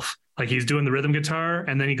himself. He's doing the rhythm guitar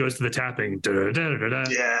and then he goes to the tapping.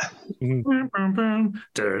 Yeah.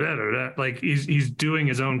 He's doing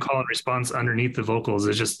his own call and response underneath the vocals.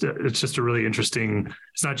 It's just a really interesting.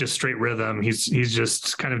 It's not just straight rhythm. He's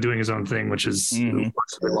just kind of doing his own thing, which is. I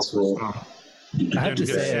have to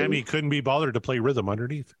say, Sammy couldn't be bothered to play rhythm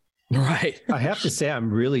underneath. Right. I have to say,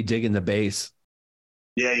 I'm really digging the bass.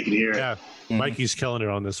 Yeah, you can hear it. Yeah, Mikey's killing it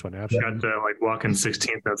on this one. Absolutely. Got the walking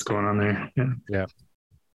 16th that's going on there. Yeah.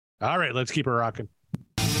 All right, let's keep her rocking.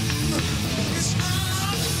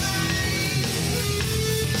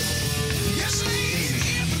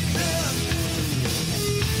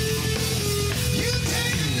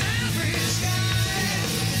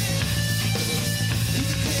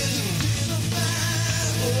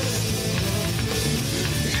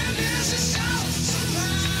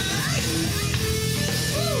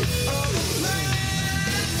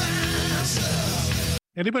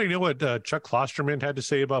 Anybody know what Chuck Klosterman had to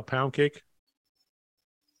say about Poundcake?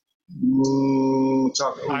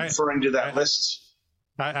 Referring to that list.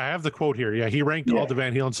 I have the quote here. Yeah, he ranked all the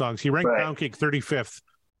Van Halen songs. He ranked Poundcake 35th.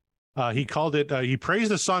 He called it, he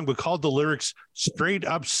praised the song, but called the lyrics straight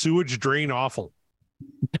up sewage drain awful.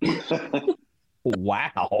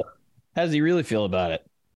 Wow. How does he really feel about it?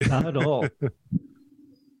 Not at all.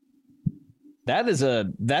 That's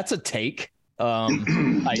a take.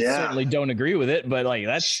 I certainly don't agree with it, but like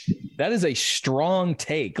that is a strong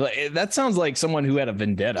take. Like, that sounds like someone who had a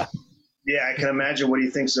vendetta. Yeah, I can imagine what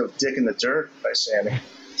he thinks of Dick in the Dirt by Sammy.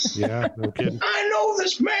 Yeah, no kidding. I know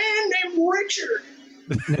this man named Richard.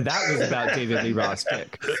 No, that was about David Lee Roth's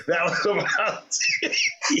pick. That was about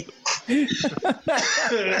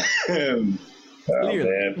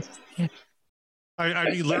man.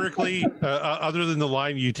 I mean, lyrically, other than the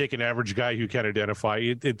line, you take an average guy who can identify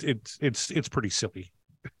it's pretty silly.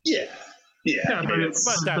 Yeah, but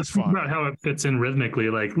that's fine. About how it fits in rhythmically,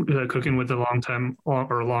 like cooking with a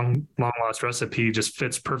long lost recipe just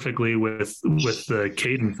fits perfectly with the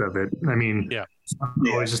cadence of it. I mean, it's not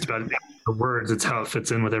always just about the words; it's how it fits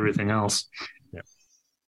in with everything else. Yeah.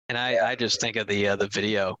 And I just think of the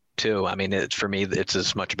video too. I mean, for me, it's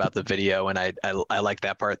as much about the video, and I like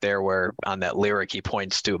that part there where on that lyric he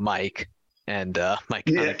points to Mike, and Mike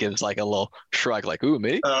kind of gives like a little shrug, like "Ooh,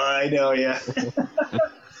 me." I know, yeah.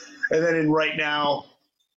 And then in right now,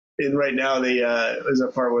 they there's a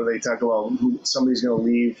part where they talk about somebody's going to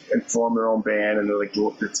leave and form their own band, and they're like,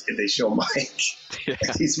 they show Mike. He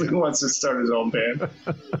wants to start his own band.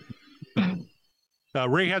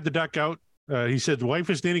 Ray had the duck out. He said the wife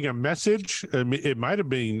is needing a message. It might have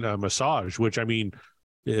been a massage, which, I mean,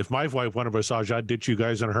 if my wife wanted a massage, I'd ditch you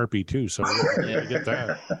guys on a heartbeat too. So I get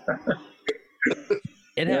that.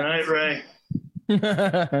 All right, Ray.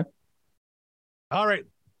 All right.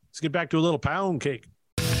 Let's get back to a little pound cake.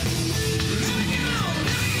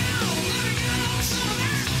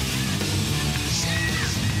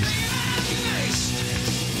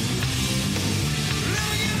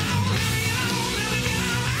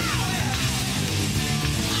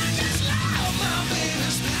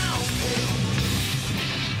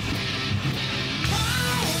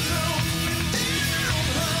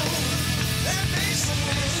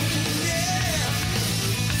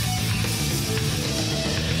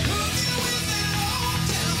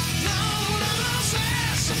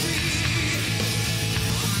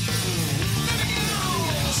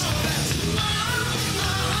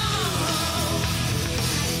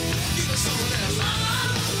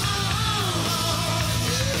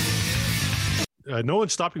 No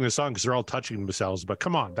one's stopping the song because they're all touching themselves, but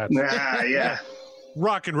come on, that's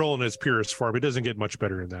rock and roll in its purest form. It doesn't get much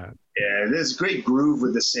better than that. Yeah, there's a great groove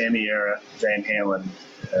with the Sammy era Van Halen,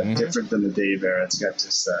 different than the Dave era. It's got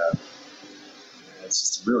this, it's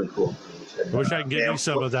just a really cool groove. I wish I could give you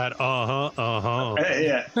some of that.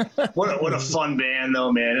 Yeah, what a fun band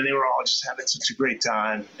though, man. And they were all just having such a great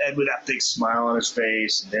time. Ed with that big smile on his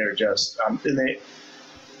face, and they're just, and they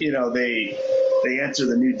enter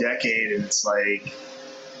the new decade, and it's like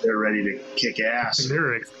they're ready to kick ass.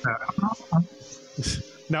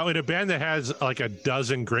 Now, in a band that has like a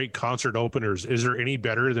dozen great concert openers, is there any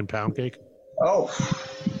better than Poundcake? Oh,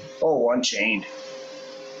 Unchained.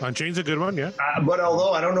 Unchained's a good one, yeah. But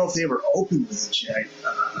although I don't know if they ever opened with Unchained,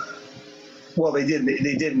 well, they did.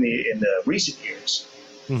 They did in the recent years.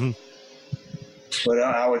 Mm-hmm. But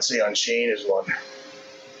I would say Unchained is one.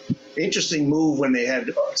 Interesting move when they had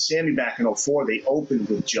Sammy back in 2004. They opened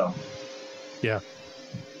with Jump. Yeah.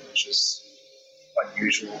 Which is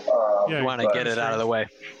unusual. You want to get it out of the way.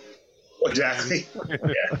 Exactly.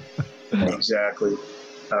 Yeah. Exactly.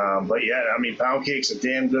 But yeah, I mean, Poundcake's a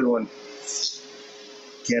damn good one.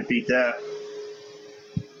 Can't beat that.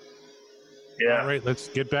 Yeah. All right, let's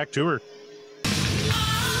get back to her.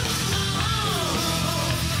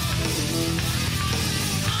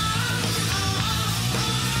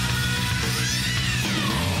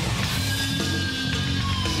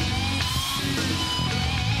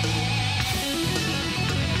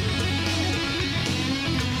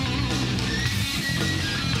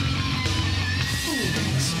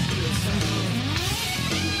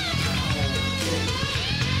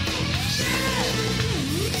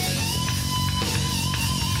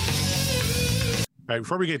 All right,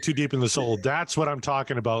 before we get too deep in the soul, that's what I'm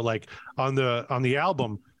talking about. Like on the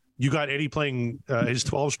album, you got Eddie playing his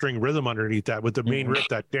 12-string rhythm underneath that with the main riff,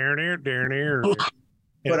 that there.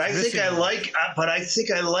 But I think I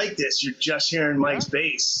like this. You're just hearing Mike's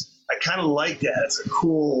bass. I kind of like that. It's a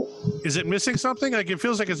cool. Is it missing something? Like it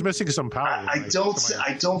feels like it's missing some power. I don't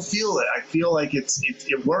feel it. I feel like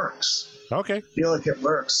it works. Okay. I feel like it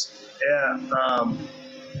works. Yeah.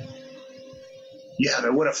 Yeah,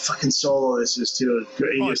 but what a fucking solo this is too.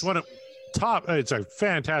 It's a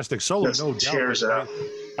fantastic solo, Just no doubt. tears it up.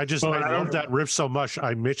 I love that riff so much.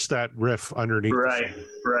 I mixed that riff underneath. Right.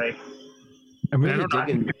 I'm really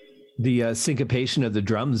digging the syncopation of the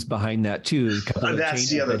drums behind that too. A couple of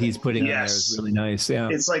changes that he's putting on there is really nice. Yeah,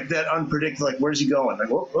 it's like that unpredictable. Like, where's he going? Like,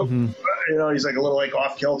 whoop, whoop. He's like a little like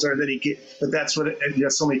off kilter. Then but that's what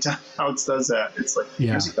so many times Alex does that. It's like,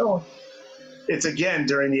 where's he going? It's again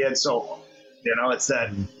during the Ed solo. It's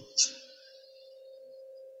that.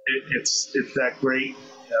 It's that great,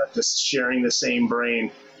 just sharing the same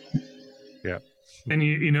brain. Yeah. And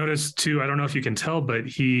you notice too, I don't know if you can tell, but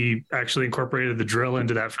he actually incorporated the drill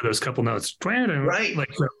into that for those couple notes. Right.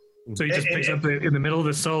 So he just picks up in the middle of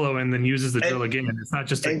the solo and then uses the drill again. It's not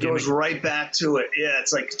just goes right back to it. Yeah,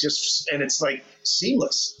 it's like and it's like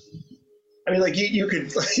seamless. I mean, like you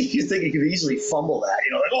could, you think you could easily fumble that,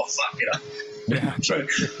 like, oh fuck, Yeah. Try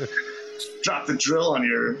to drop the drill on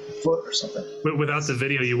your foot or something. But without the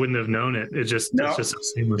video, you wouldn't have known it. It's just so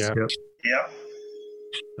seamless. Yeah. Yep.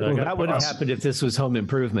 Well, that would have happened if this was Home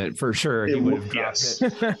Improvement for sure. He would have dropped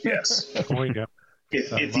it. Yes.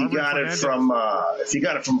 If you got it from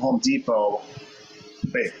Home Depot,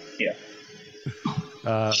 yeah.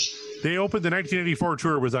 They opened the 1984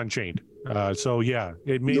 tour with Unchained.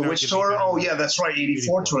 It may which tour? Oh yeah, that's right.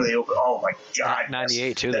 84 tour they opened. Oh my God.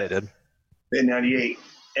 98 too. They did. In 98,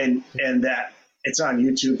 and that it's on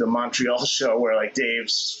YouTube. The Montreal show where like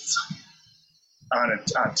Dave's on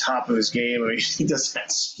top of his game. I mean, he does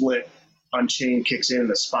that split. Unchained kicks in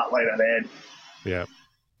the spotlight on Ed. Yeah,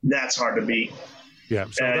 that's hard to beat. Yeah,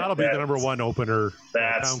 so that'll be the number one opener.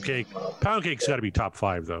 Poundcake. Poundcake's got to be top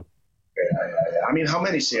 5 though. Yeah. I mean, how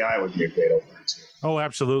many say I would be a great opener too? Oh,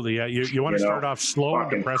 absolutely. Yeah, you want to start off slow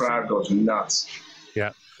and depressing. The crowd goes nuts.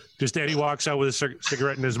 Yeah. Just Eddie walks out with a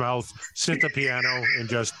cigarette in his mouth, sits at the piano, and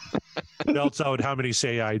just belts out how many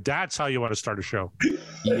say I. That's how you want to start a show.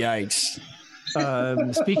 Yikes.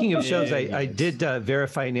 Speaking of shows, I did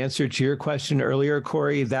verify an answer to your question earlier,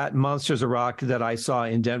 Corey. That Monsters of Rock that I saw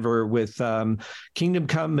in Denver with Kingdom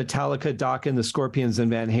Come, Metallica, Doc, and the Scorpions,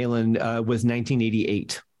 and Van Halen was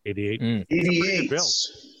 1988. 88. 88.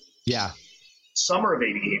 Yeah. Summer of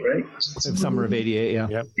 88, right? Summer of 88, yeah.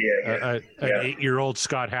 Yep. Yeah. An 8-year-old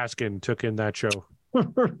Scott Haskin took in that show.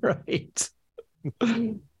 Right.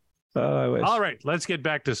 I wish. All right, let's get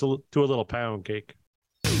back to a little pound cake.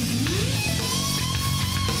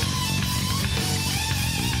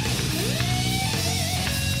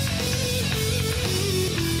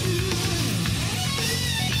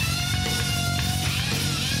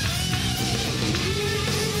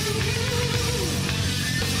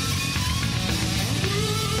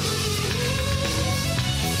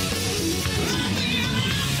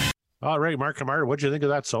 All right, Mark Kamara, what'd you think of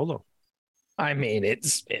that solo? I mean,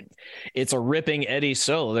 it's a ripping Eddie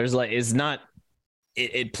solo. There's like,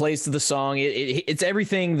 it plays to the song. It's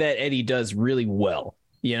everything that Eddie does really well.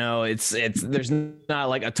 It's there's not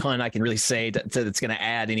like a ton I can really say that's going to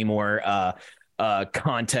add any more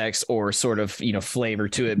context or sort of flavor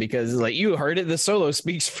to it, because like you heard it, the solo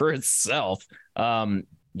speaks for itself.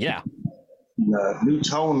 Yeah. New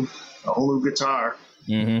tone, a whole new guitar.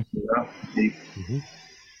 Mm-hmm.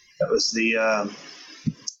 That was the,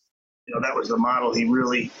 that was the model.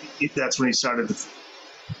 That's when he started to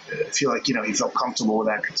feel like, he felt comfortable with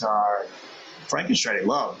that guitar. Frankenstein he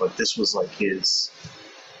loved, but this was like his,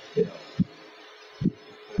 and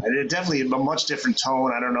it definitely a much different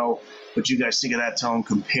tone. I don't know what you guys think of that tone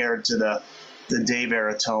compared to the Dave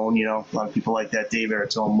era tone. A lot of people like that Dave era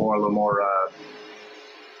tone a little more.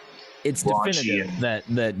 It's definitive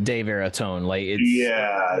that Dave era tone. Like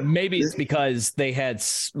maybe it's because they had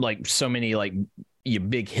like so many like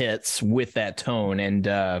big hits with that tone, and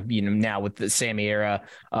now with the Sammy era,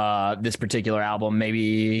 this particular album,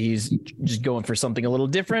 maybe he's just going for something a little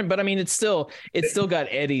different. But I mean, it's still got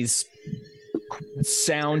Eddie's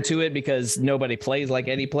sound to it because nobody plays like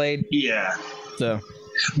Eddie played. Yeah. So,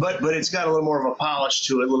 but it's got a little more of a polish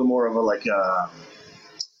to it, a little more of a like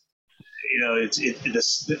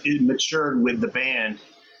it matured with the band,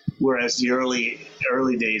 whereas the early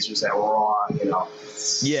days was that raw,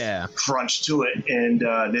 crunch to it, and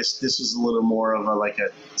this is a little more of a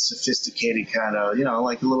sophisticated kind of,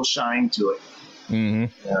 like a little shine to it.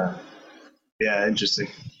 Mm-hmm. Yeah, interesting.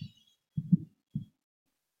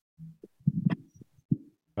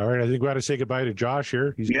 All right, I think we got to say goodbye to Josh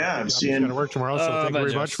here. He's going to work tomorrow, so thank you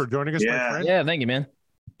very much for joining us, my friend. Yeah, thank you, man.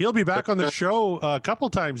 He'll be back on the show a couple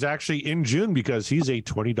times actually in June because he's a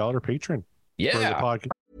 $20 patron. Yeah. For the podcast.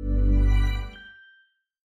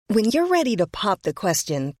 When you're ready to pop the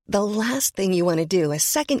question, the last thing you want to do is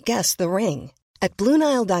second guess the ring. At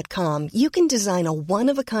BlueNile.com, you can design a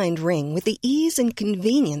one-of-a-kind ring with the ease and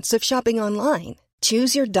convenience of shopping online.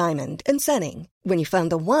 Choose your diamond and setting. When you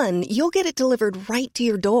find the one, you'll get it delivered right to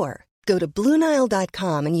your door. Go to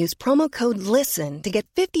BlueNile.com and use promo code LISTEN to get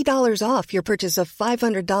 $50 off your purchase of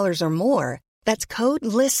 $500 or more. That's code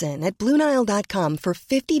LISTEN at BlueNile.com for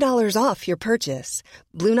 $50 off your purchase.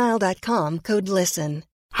 BlueNile.com, code LISTEN.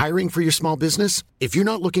 Hiring for your small business? If you're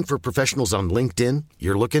not looking for professionals on LinkedIn,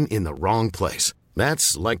 you're looking in the wrong place.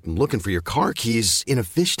 That's like looking for your car keys in a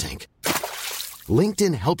fish tank.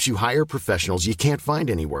 LinkedIn helps you hire professionals you can't find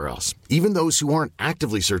anywhere else, even those who aren't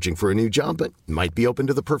actively searching for a new job but might be open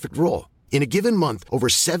to the perfect role. In a given month, over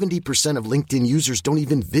 70% of LinkedIn users don't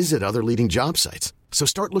even visit other leading job sites. So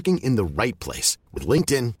start looking in the right place. With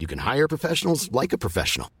LinkedIn, you can hire professionals like a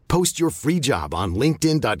professional. Post your free job on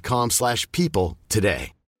linkedin.com/people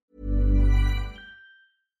today.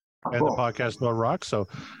 And the podcast about rock. So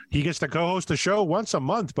he gets to co-host the show once a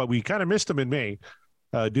month, but we kind of missed him in May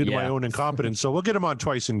due to my own incompetence. So we'll get him on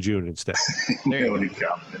twice in June instead. Have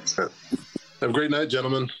a great night,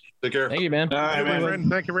 gentlemen. Take care. Thank you, man. All right, my friend.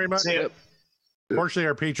 Thank you very much. Fortunately,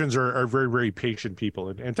 our patrons are very, very patient people.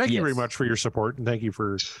 And thank you very much for your support. And thank you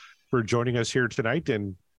for joining us here tonight.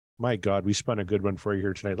 And my God, we spun a good one for you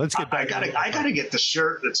here tonight. Let's get back. I gotta get the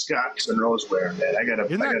shirt that Scott Monroe's wearing, man.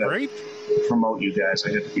 Isn't that great? Promote you guys.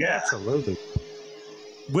 Absolutely.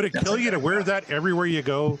 Would it kill you to wear that everywhere you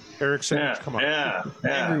go, Eric? Come on. Yeah.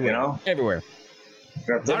 Everywhere. You know? Everywhere.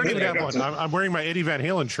 I don't even have one. I'm wearing my Eddie Van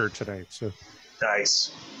Halen shirt tonight. So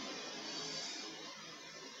nice.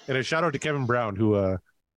 And a shout out to Kevin Brown, who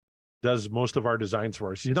does most of our designs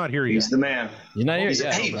for us. He's not here yet. He's the man. He's not here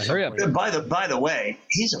yet. Hey, hurry up. By the way,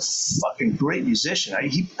 he's a fucking great musician. I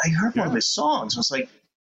heard one of his songs. I was like,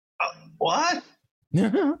 what?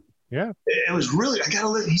 Yeah. It was really. I gotta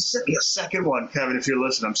listen. He sent me a second one, Kevin. If you're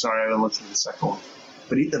listening, I'm sorry I haven't listened to the second one.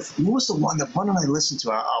 But what was the one? The one that I listened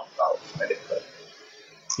to. I'll find it. But,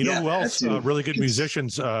 you know who else? Really good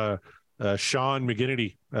musicians. Sean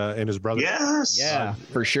McGinnity and his brother. Yes. Yeah,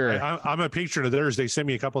 for sure. I'm a patron of theirs. They sent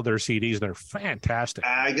me a couple of their CDs, and they're fantastic.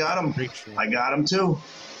 I got them too.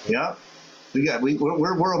 Yeah.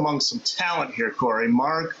 We're among some talent here, Corey.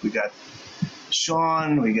 Mark, we got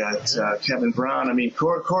Sean, we got Kevin Brown. I mean,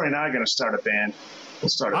 Corey and I are going to start a band. We'll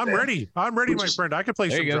start. I'm ready, my friend. I can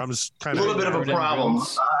play some drums. A little bit of a problem.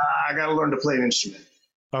 I got to learn to play an instrument.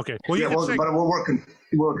 Okay. Well, but we're working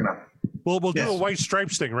on it. Well, we'll do a White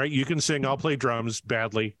Stripes thing, right? You can sing, I'll play drums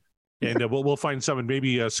badly, and we'll find someone.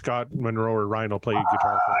 Maybe Scott Monroe or Ryan will play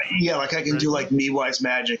guitar. Yeah, like I can do like Me Wise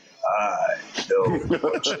Magic.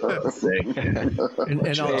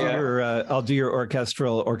 And I'll do your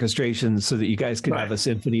orchestral orchestration so that you guys can have a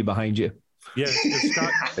symphony behind you. Yeah,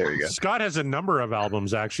 Scott. There you go. Scott has a number of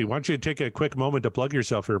albums, actually. Why don't you take a quick moment to plug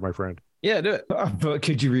yourself here, my friend? Yeah, do it. But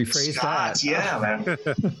could you rephrase that? Yeah, man.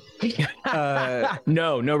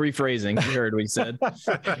 No rephrasing. You heard what he said.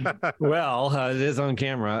 Well, it is on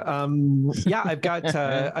camera. I've got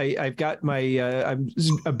I'm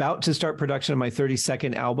about to start production of my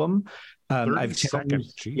 32nd album. I've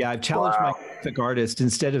challenged my graphic artist,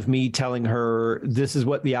 instead of me telling her this is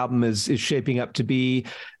what the album is shaping up to be,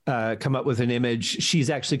 come up with an image. She's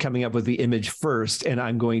actually coming up with the image first, and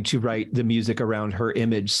I'm going to write the music around her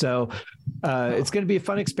image. So it's going to be a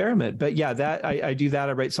fun experiment. But yeah, that I do that.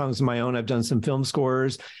 I write songs of my own. I've done some film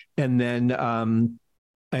scores, and then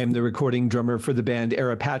I am the recording drummer for the band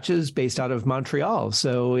Era Patches, based out of Montreal.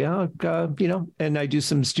 So and I do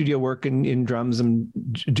some studio work in drums. I'm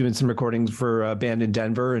doing some recordings for a band in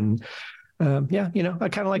Denver, and I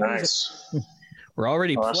kind of like music. We're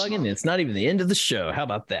already plugging. It's not even the end of the show. How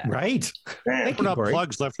about that? Right. Thank you, Corey.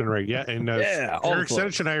 Plugs left and right. Yeah. And Eric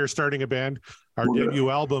Senich and I are starting a band. Our debut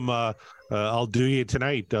album, I'll Do You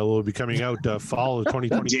Tonight, will be coming out fall of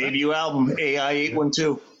 2020. Debut album, AI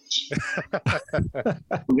 812.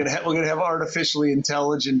 We're gonna have artificially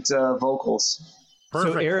intelligent vocals.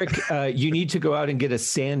 Perfect. So Eric, you need to go out and get a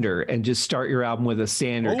sander and just start your album with a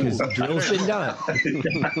sander, because the drill's been done.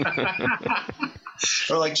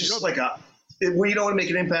 Or like when you don't want to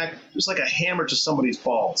make an impact, just like a hammer to somebody's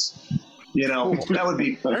balls. That would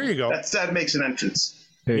be. There you go. That makes an entrance.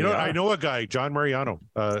 I know a guy, John Mariano.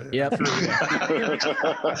 Yep.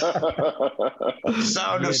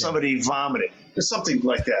 Sound of somebody vomiting. Or something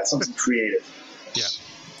like that. Something creative. Yeah.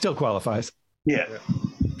 Still qualifies. Yeah.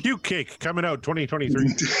 Poundcake coming out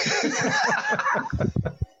 2023.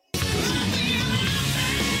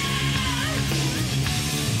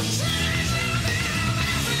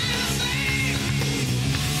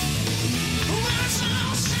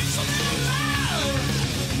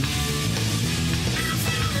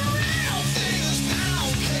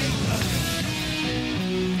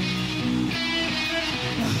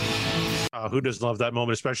 who doesn't love that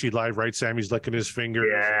moment, especially live, right? Sammy's licking his fingers.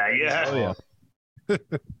 Yeah. Oh, yeah.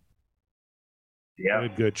 Yeah.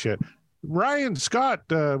 Good shit. Ryan, Scott,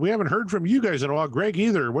 we haven't heard from you guys in a while. Greg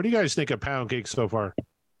either. What do you guys think of Poundcake so far?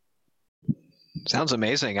 Sounds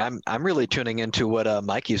amazing. I'm really tuning into what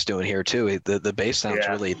Mikey's doing here too. The bass sounds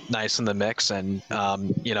really nice in the mix, and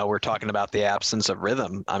we're talking about the absence of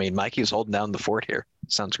rhythm. I mean, Mikey's holding down the fort here.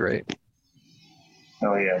 Sounds great.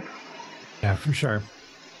 Oh yeah. Yeah, for sure.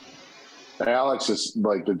 Alex is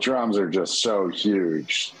like, the drums are just so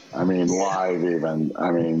huge. I mean, live even. I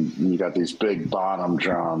mean, you got these big bottom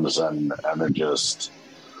drums, and they're just,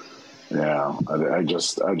 I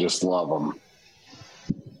just love them.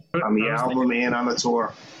 On the album and on the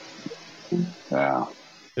tour. Yeah.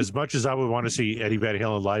 As much as I would want to see Eddie Van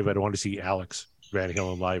Halen live, I'd want to see Alex Van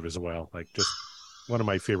Halen live as well. Like, just one of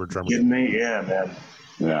my favorite drummers. Kidding me? Yeah, man.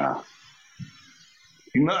 Yeah.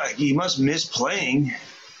 He must miss playing.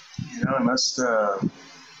 He must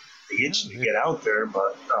be itching to get out there,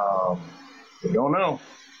 but we don't know.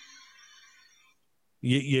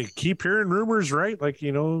 You keep hearing rumors, right? Like,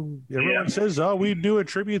 everyone says, oh, we do a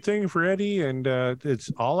tribute thing for Eddie, and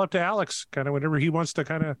it's all up to Alex, kind of whenever he wants to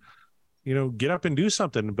kind of, get up and do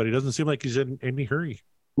something, but he doesn't seem like he's in any hurry.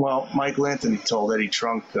 Well, Michael Anthony told Eddie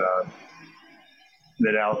Trunk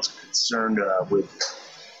that Alex is concerned with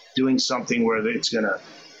doing something where it's going to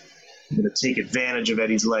take advantage of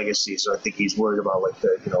Eddie's legacy. So I think he's worried about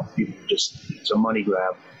people it's a money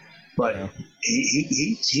grab. But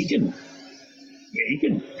he can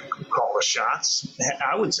call the shots.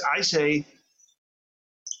 I say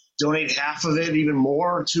donate half of it, even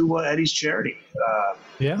more, to Eddie's charity,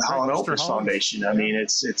 the Holland Opus Foundation. I mean,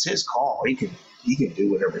 it's his call. He can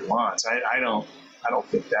do whatever he wants. I don't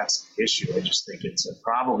think that's the issue. I just think it's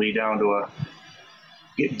probably down to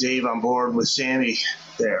get Dave on board with Sammy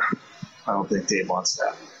there. I don't think Dave wants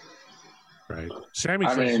that. Right. Sammy.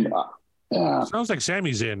 Sounds like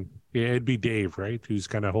Sammy's in. Yeah, it'd be Dave, right? Who's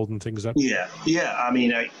kind of holding things up. Yeah. I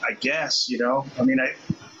mean, I guess,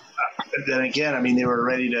 then again, they were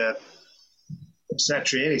ready to.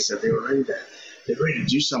 Satriani said they were ready to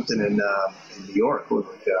do something in New York with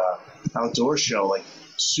outdoor show, like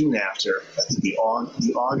soon after. I think the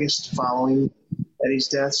August following Eddie's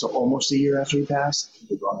death, so almost a year after he passed. I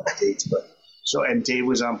think wrong on the dates, but and Dave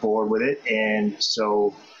was on board with it, and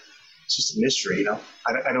so it's just a mystery,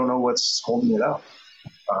 I don't know what's holding it up.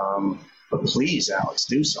 But please, Alex,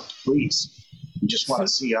 do something, please. We just want to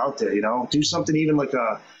see you out there, do something even like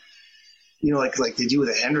like they do with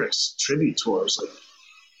the Hendrix tribute tours, like,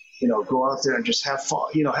 go out there and just have fun,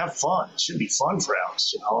 have fun. It should be fun for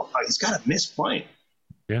Alex, he's got to miss playing.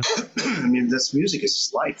 Yeah. I mean, this music is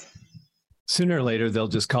his life. Sooner or later, they'll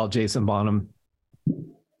just call Jason Bonham.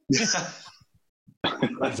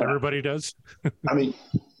 As everybody does. I mean,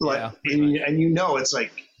 it's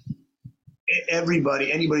like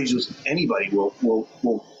anybody will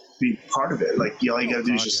be part of it. Like, all you got to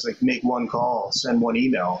do is just like make one call, send one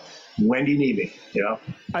email. When do you need me?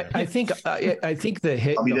 I think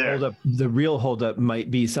the real holdup might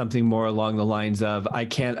be something more along the lines of, I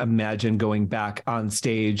can't imagine going back on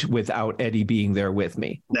stage without Eddie being there with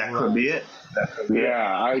me. That could be it.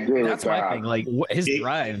 I agree. That's my thing. Like, his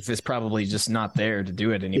drive is probably just not there to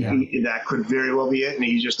do it anymore. That could very well be it, and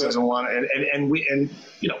he just doesn't want to. And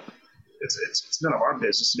it's none of our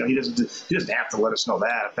business. He doesn't have to let us know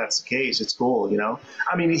that. If that's the case, it's cool.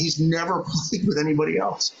 I mean, he's never played with anybody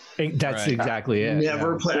else. That's exactly it.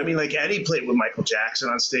 Never played. I mean, like, Eddie played with Michael Jackson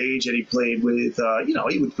on stage. Eddie played with,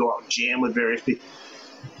 he would go out and jam with various people.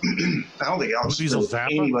 I don't think Alex played with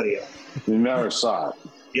anybody else. You never saw it.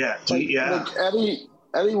 Yeah. Like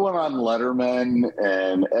Eddie went on Letterman,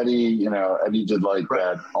 and Eddie did like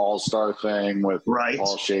that All-Star thing with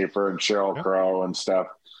Paul Schaefer and Sheryl Crow and stuff.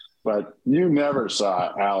 But you never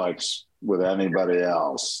saw Alex with anybody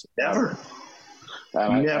else. Never.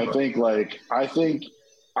 And I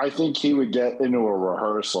think he would get into a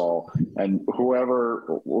rehearsal, and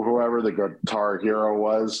whoever the guitar hero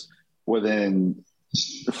was, within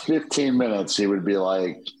 15 minutes he would be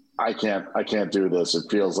like, I can't do this.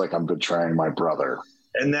 It feels like I'm betraying my brother.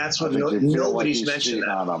 And that's what nobody's mentioned that.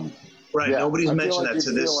 On him. Right. Yeah, nobody's mentioned that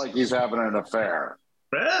to this. Feel like he's having an affair.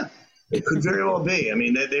 Yeah. It could very well be. I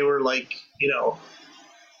mean, they were like, I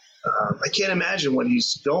can't imagine what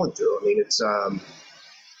he's going through. I mean, it's,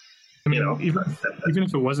 even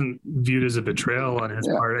if it wasn't viewed as a betrayal on his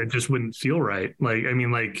part, it just wouldn't feel right. Like, I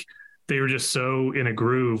mean, like, they were just so in a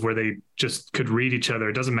groove where they just could read each other.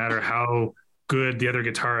 It doesn't matter how good the other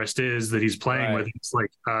guitarist is that he's playing with. It's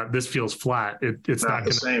like, this feels flat. It's not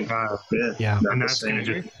the same. And that's going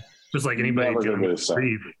to just Just like anybody dealing with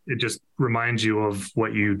grief, it just reminds you of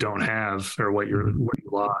what you don't have or what you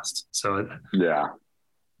lost. So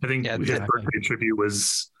I think his birthday tribute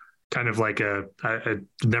was kind of like I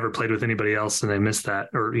never played with anybody else and I missed that,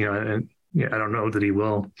 or I don't know that he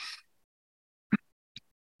will.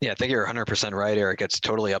 Yeah, I think you're 100% right, Eric. It's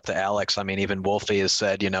totally up to Alex. I mean, even Wolfie has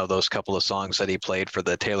said, those couple of songs that he played for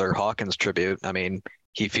the Taylor Hawkins tribute. I mean,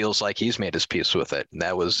 he feels like he's made his peace with it, and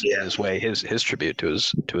that was in his way his tribute to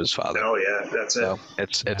his father. Oh yeah, that's so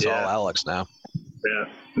it. It's all Alex now. Yeah,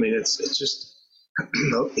 I mean, it's just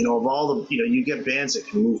of all the you get bands that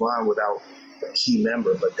can move on without a key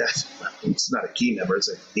member, but it's not a key member; it's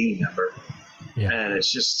a D member, and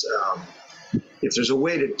it's just if there's a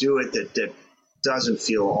way to do it that doesn't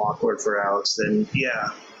feel awkward for Alex, then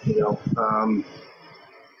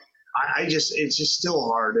it's just still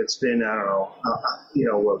hard. It's been, I don't know,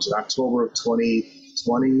 what was it, October of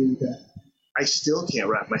 2020? I still can't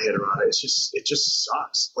wrap my head around it. It just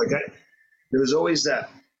sucks. Like there's always that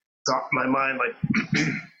thought in my mind, like,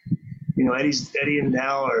 Eddie and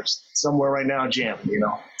Al are somewhere right now jamming,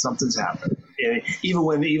 something's happening. And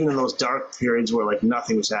even in those dark periods where like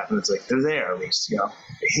nothing was happening, it's like they're there at least,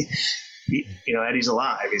 Eddie's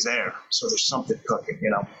alive, he's there. So there's something cooking,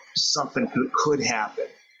 something could happen.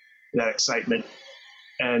 That excitement.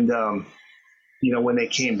 And, when they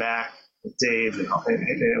came back with Dave, and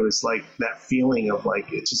it was like that feeling of like,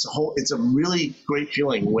 it's a really great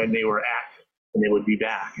feeling when they were active and they would be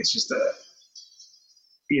back. It's just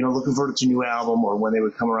looking forward to a new album, or when they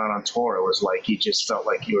would come around on tour, it was like, you just felt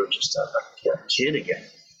like you were just a kid again.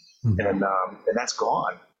 Mm-hmm. And that's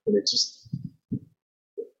gone. And it just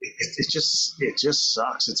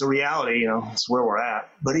sucks. It's a reality, it's where we're at.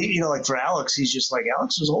 But like for Alex, he's just like,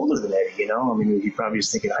 Alex was older than Eddie, I mean, he probably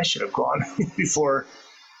was thinking I should have gone before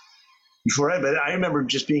Eddie. But I remember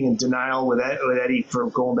just being in denial with Eddie for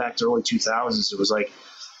going back to early 2000s. It was like,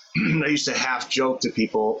 I used to half joke to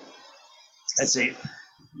people. I'd say,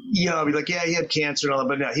 I'd be like, yeah, he had cancer and all that,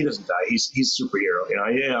 but no, he doesn't die. He's a superhero,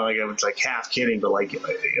 like I was like half kidding, but like,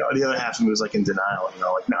 the other half of me was like in denial, like,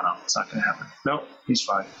 no, it's not going to happen. No, he's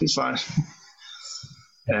fine.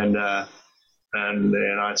 And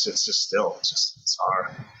it's just still, it's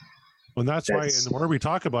hard. Well, that's why, and the more we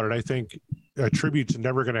talk about it, I think a tribute's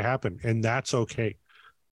never going to happen, and that's okay.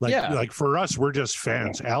 Like for us, we're just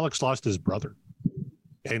fans. Alex lost his brother,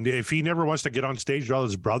 and if he never wants to get on stage with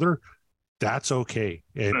his brother, that's okay.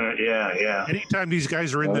 And anytime these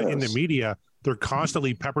guys are in the media, they're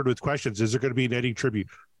constantly peppered with questions. Is there going to be an Eddie tribute?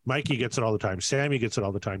 Mikey gets it all the time. Sammy gets it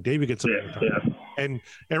all the time. David gets it all the time. Yeah. And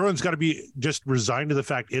everyone's got to be just resigned to the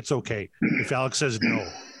fact it's okay. If Alex says, no,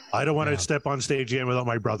 I don't want to step on stage again without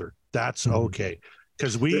my brother, that's okay.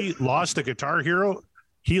 Because we lost a guitar hero.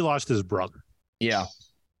 He lost his brother. Yeah.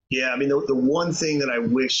 Yeah, I mean, the one thing that I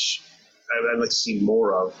wish I'd like to see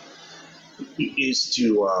more of is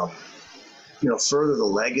to further the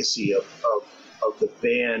legacy of the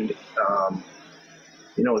band.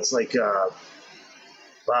 It's like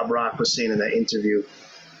Bob Rock was saying in that interview,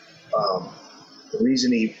 the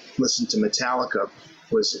reason he listened to Metallica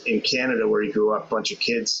was in Canada, where he grew up, a bunch of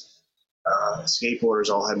kids, skateboarders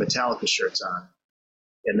all had Metallica shirts on.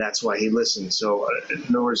 And that's why he listened. So in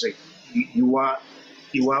other words, like, you want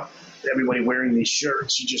everybody wearing these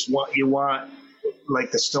shirts. You want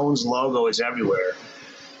like the Stones logo is everywhere.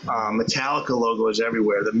 Metallica logo is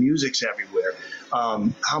everywhere. The music's everywhere.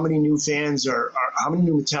 How many new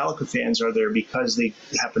Metallica fans are there because they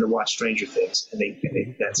happen to watch Stranger Things and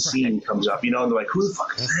that scene comes up, and they're like, who the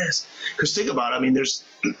fuck is this? Because think about it. I mean, there's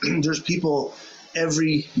people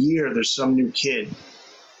every year. There's some new kid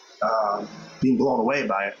being blown away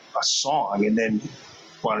by a song and then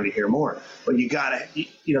wanted to hear more. But they gotta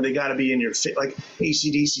be in your fit, like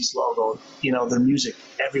AC/DC's logo. Their music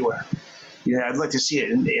everywhere. I'd like to see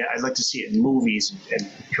it. I'd like to see it in movies and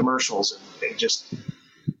commercials, and just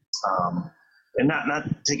and not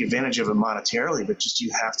take advantage of it monetarily, but just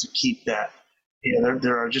you have to keep that.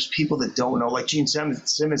 There are just people that don't know. Like Gene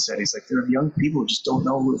Simmons said, he's like, there are young people who just don't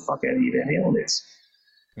know who the fuck Eddie Van Halen is,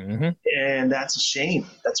 and that's a shame.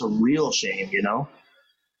 That's a real shame,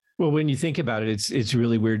 Well, when you think about it, it's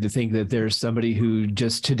really weird to think that there's somebody who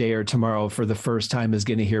just today or tomorrow for the first time is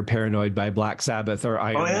going to hear "Paranoid" by Black Sabbath or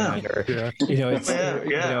Iron Man. Or,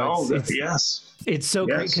 it's so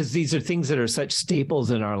great because these are things that are such staples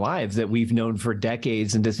in our lives that we've known for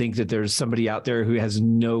decades, and to think that there's somebody out there who has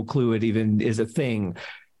no clue it even is a thing,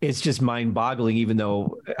 it's just mind-boggling. Even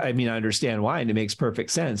though, I mean, I understand why, and it makes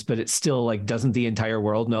perfect sense, but it's still like, doesn't the entire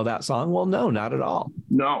world know that song? Well, no, not at all.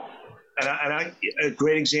 No. And a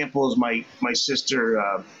great example is my sister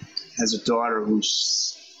has a daughter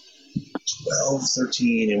who's 12,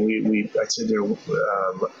 13, and I said there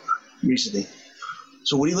recently,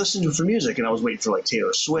 so what do you listen to for music? And I was waiting for like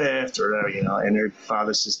Taylor Swift or whatever, you know, and her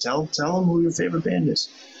father says, tell them who your favorite band is.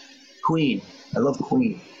 Queen. I love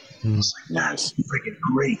Queen. It's like, that's freaking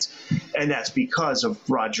great. And that's because of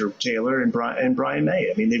Roger Taylor and Brian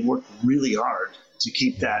May. I mean, they worked really hard to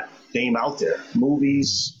keep that name out there.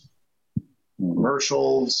 Movies,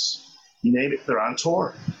 commercials, you name it, they're on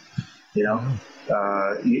tour. You know,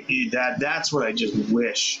 that's what I just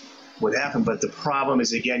wish would happen. But the problem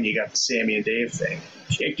is, again, you got the Sammy and Dave thing.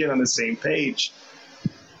 You can't get on the same page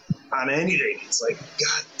on anything. It's like,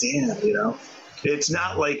 God damn, you know. It's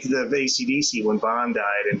not like the AC/DC when Bon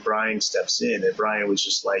died and Brian steps in, and Brian was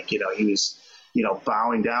just like, you know, he was, you know,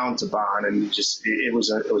 bowing down to Bon, and just it was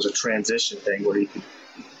a transition thing where he could,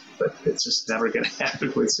 but it's just never going to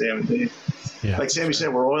happen with Sam and Dave. Yeah, like Sammy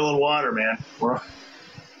said, we're oil and water, man.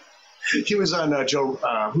 He was on Joe.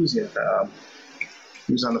 Who's he?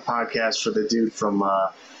 He was on the podcast for the dude from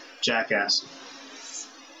Jackass.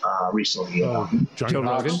 Recently, Joe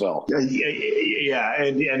Rogan. Yeah,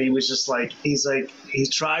 and he was just like, he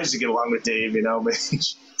tries to get along with Dave, you know, but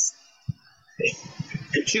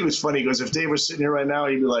he was funny. He goes, if Dave was sitting here right now,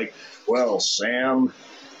 he'd be like, well, Sam,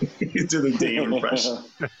 you do the Dave impression.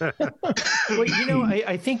 Well, you know,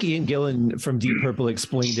 I think Ian Gillan from Deep Purple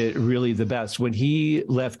explained it really the best when he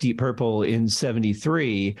left Deep Purple in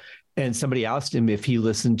 '73. And somebody asked him if he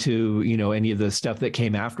listened to, you know, any of the stuff that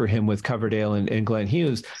came after him with Coverdale and Glenn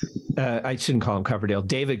Hughes. I shouldn't call him Coverdale,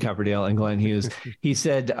 David Coverdale and Glenn Hughes. He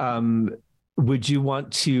said, would you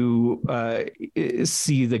want to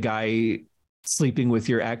see the guy sleeping with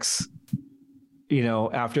your ex, you know,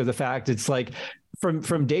 after the fact? It's like,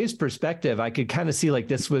 from Dave's perspective, I could kind of see like,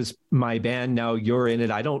 this was my band. Now you're in it.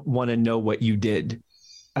 I don't want to know what you did.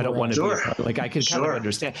 I don't want to be like, I can kind of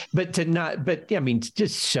understand, but yeah, I mean,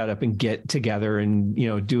 just shut up and get together and, you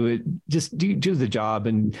know, do it, just do the job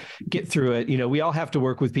and get through it. You know, we all have to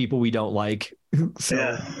work with people we don't like.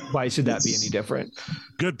 So why should that be any different?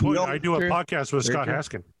 Good point. I do a podcast with Scott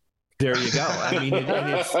Haskin. There you go. I mean,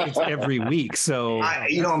 it's every week. So,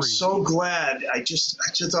 I'm so glad. I just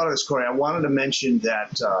thought of this, Corey. I wanted to mention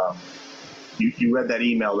that you read that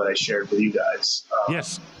email that I shared with you guys.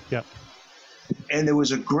 Yes. Yep. And there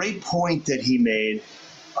was a great point that he made.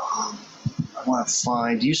 I want to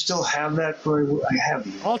find. Do you still have that, Corey? I have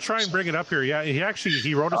you. I'll try and bring it up here. Yeah,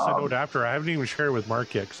 he wrote us a note after. I haven't even shared it with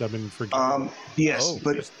Mark yet because I've been forgetting. Yes,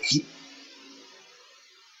 but he.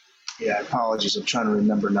 Yeah, apologies. I'm trying to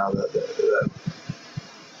remember now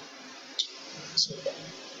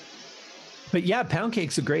But yeah,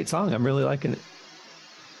 Poundcake's a great song. I'm really liking it.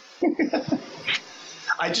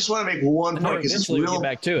 I just want to make one point because it's real. Get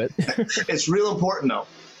back to it. It's real important though,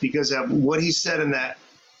 because of what he said in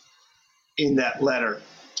that letter.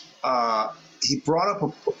 He brought up a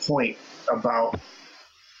point about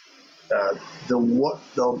the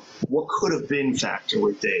what could have been factor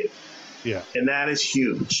with Dave. Yeah, and that is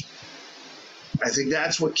huge. I think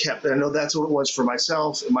that's what kept. I know that's what it was for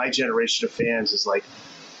myself and my generation of fans. Is like,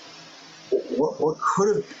 what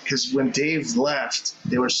could have, because when Dave left,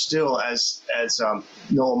 they were still, as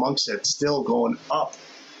Noah Monk said, still going up.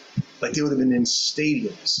 Like they would have been in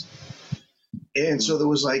stadiums. And so there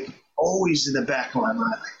was like always in the back of my mind,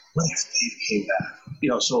 like, what if Dave came back? You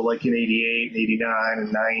know, so like in 88, 89,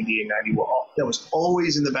 and 90, and 91, that was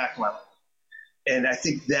always in the back of my mind. And I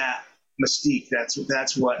think that mystique,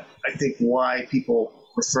 that's what I think why people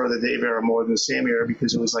prefer the Dave era more than the Sammy era,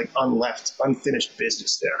 because it was like unfinished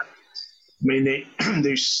business there. I mean,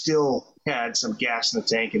 they still had some gas in the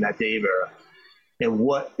tank in that Dave era, and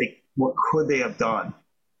what could they have done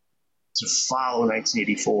to follow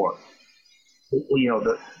 1984? You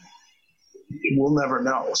know, we'll never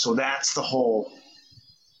know. So that's the whole.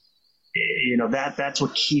 You know, that's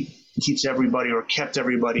what keeps everybody or kept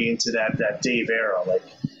everybody into that Dave era, like,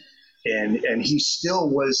 and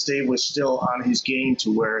Dave was still on his game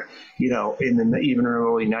to where, you know, in the even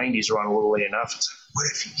early 90s around a little late enough, it's like, what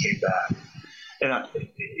if he came back? And,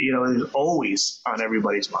 you know, it was always on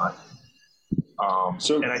everybody's mind.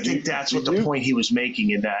 And I think that's what the point he was making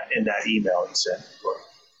in that email he said.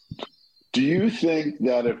 Do you think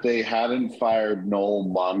that if they hadn't fired Noel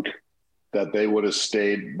Monk, that they would have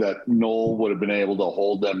stayed, that Noel would have been able to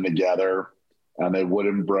hold them together and they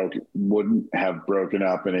wouldn't have broken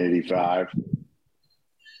up in 85?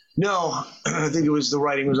 No, I think it was the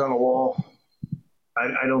writing was on the wall.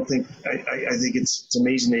 I don't think I think it's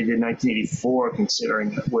amazing they did 1984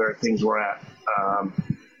 considering where things were at.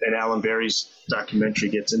 And Alan Berry's documentary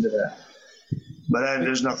gets into that. But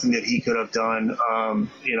there's nothing that he could have done.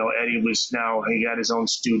 You know, Eddie he got his own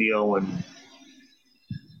studio, and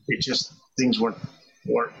things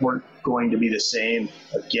weren't going to be the same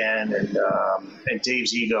again. And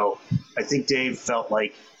Dave's ego, I think Dave felt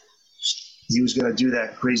like he was going to do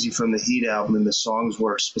that Crazy from the Heat album, and the songs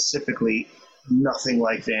were specifically nothing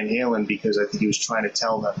like Van Halen, because I think he was trying to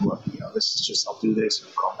tell them, look, this is just, I'll do this and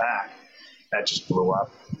I'll come back. That just blew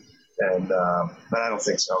up. And but I don't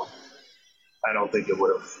think so. I don't think it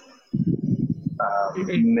would have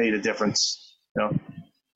made a difference.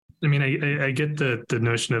 I mean, I get the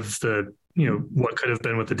notion of the, what could have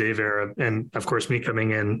been with the Dave era. And of course, me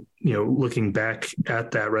coming in, looking back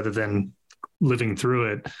at that rather than living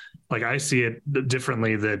through it, like I see it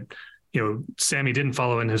differently, that, Sammy didn't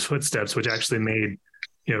follow in his footsteps, which actually made,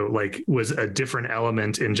 was a different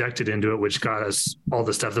element injected into it, which got us all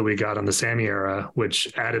the stuff that we got on the Sammy era,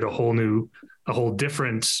 which added a whole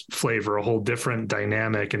different flavor, a whole different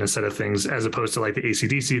dynamic and a set of things, as opposed to like the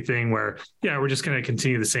AC/DC thing where, we're just going to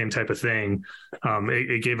continue the same type of thing.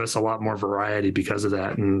 It gave us a lot more variety because of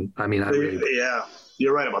that. And I mean, yeah,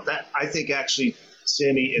 you're right about that. I think actually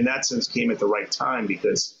Sammy in that sense came at the right time,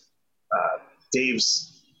 because Dave's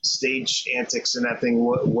stage antics and that thing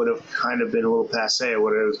would have kind of been a little passe,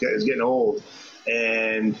 or it was getting old,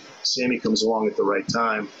 and Sammy comes along at the right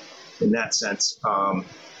time in that sense.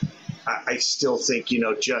 I still think,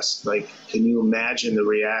 just like, can you imagine the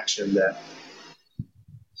reaction that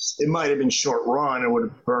it might have been short run, it would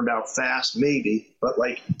have burned out fast, maybe, but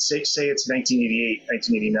like say it's 1988,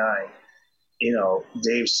 1989,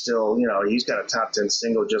 Dave's still, he's got a top 10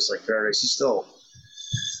 single just like Paradise. He's still,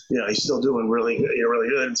 he's still doing really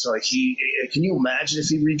good. And so like can you imagine if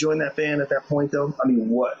he rejoined that band at that point though? I mean,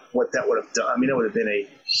 what that would have done? I mean, it would have been a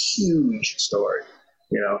huge story,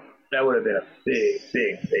 that would have been a big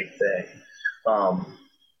thing.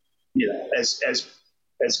 As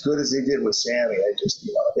good as they did with Sammy, I just,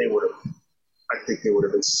 I think they would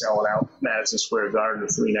have been selling out Madison Square Garden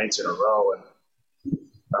 3 nights in a row, and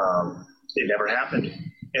it never happened.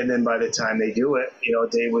 And then by the time they do it,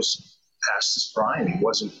 Dave was past his prime. He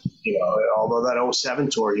wasn't, although that 07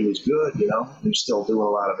 tour, he was good, he was still doing a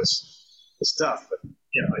lot of his stuff, but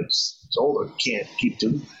he's older. He can't keep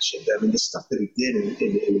doing that shit. I mean, the stuff that he did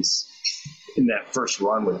in that first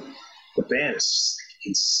run with the band is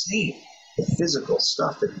insane. The physical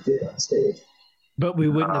stuff that he did on stage. But we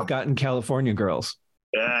wouldn't have gotten California Girls.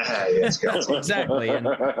 Yes, exactly. And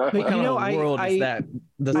what kind of world is that?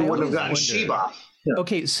 We would have gotten Sheba. Yeah.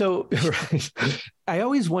 Okay, so I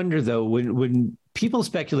always wonder though, when people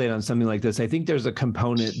speculate on something like this, I think there's a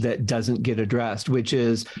component that doesn't get addressed, which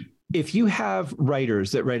is if you have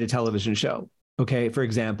writers that write a television show, okay, for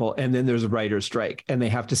example, and then there's a writer's strike and they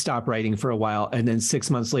have to stop writing for a while, and then 6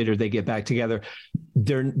 months later they get back together,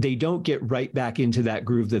 they don't get right back into that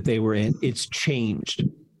groove that they were in. It's changed.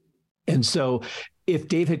 And so if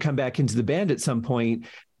Dave had come back into the band at some point,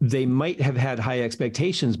 they might have had high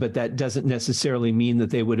expectations, but that doesn't necessarily mean that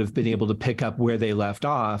they would have been able to pick up where they left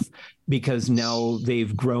off, because now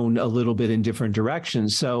they've grown a little bit in different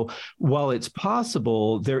directions. So while it's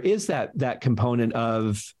possible, there is that component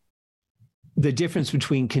of the difference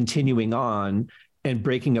between continuing on and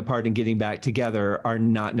breaking apart and getting back together are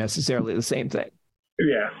not necessarily the same thing.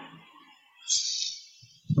 Yeah.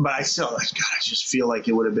 But I just feel like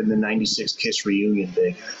it would have been the 96 Kiss reunion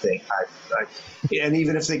big, I think. And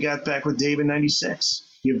even if they got back with Dave in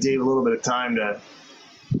 96, give Dave a little bit of time to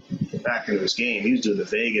get back into his game. He was doing the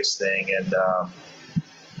Vegas thing, and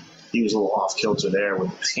he was a little off kilter there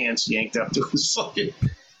with his hands yanked up to his fucking...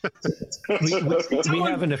 we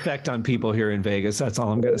have an effect on people here in Vegas. That's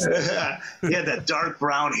all I'm going to say. He had that dark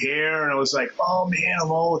brown hair, and I was like, oh man, of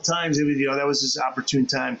all the times, it was, that was his opportune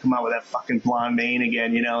time to come out with that fucking blonde mane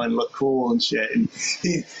again, and look cool and shit. And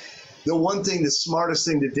the smartest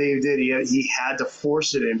thing that Dave did, he had to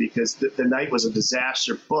force it in because the night was a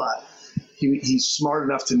disaster, but he's smart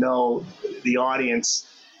enough to know the audience,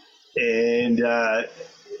 and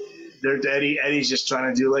Eddie's just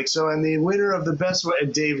trying to do and the winner of the best one,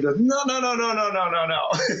 and Dave goes, no,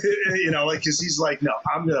 because he's like, no,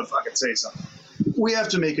 I'm gonna fucking say something. We have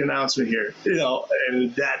to make an announcement here,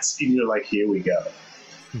 and you're like, here we go.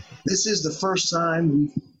 This is the first time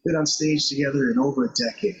we've been on stage together in over a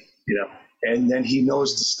decade, and then he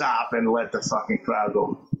knows to stop and let the fucking crowd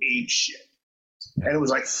go ape shit. And it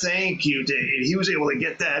was like, thank you, Dave. He was able to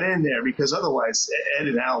get that in there because otherwise Ed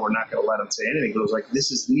and Al were not going to let him say anything. It was like,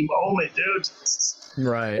 this is the moment, dude.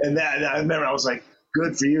 Right. And I remember I was like,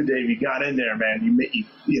 good for you, Dave. You got in there, man.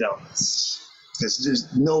 Because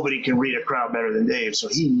nobody can read a crowd better than Dave. So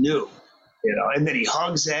he knew, and then he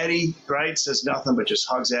hugs Eddie, right? Says nothing, but just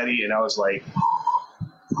hugs Eddie. And I was like,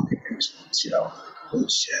 fucking goosebumps, holy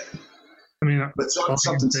shit. I mean, but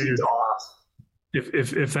something seemed off.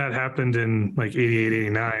 If that happened in like 88,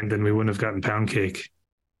 89, then we wouldn't have gotten Poundcake.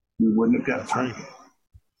 We wouldn't have gotten Poundcake.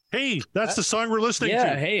 Hey, that's the song we're listening to.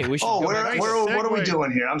 Yeah, hey, we should. Oh, what are we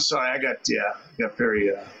doing here? I'm sorry, I got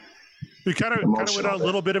very. We kind of went on a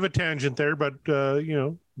little bit of a tangent there, but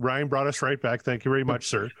Ryan brought us right back. Thank you very much,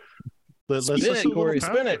 sir. Let's spin it, Corey.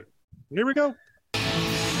 Spin it. Here we go.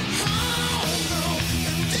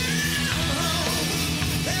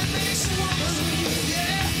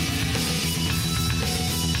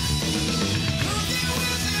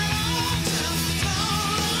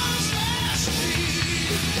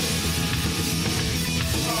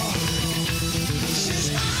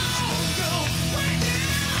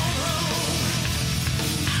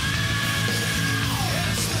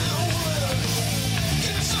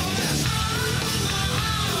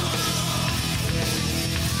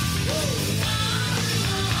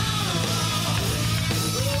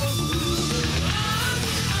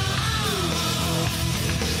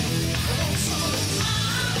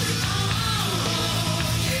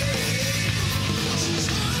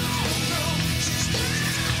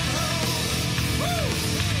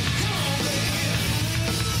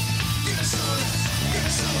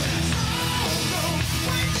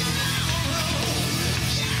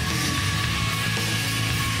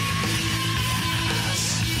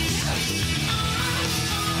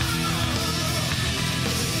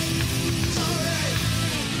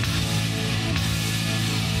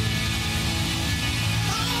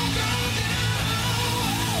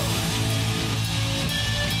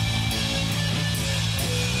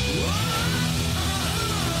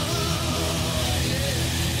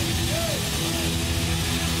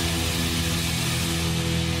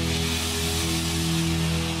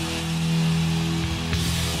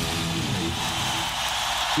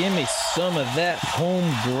 Give me some of that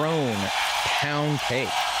homegrown pound cake.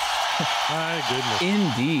 My goodness.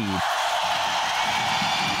 Indeed.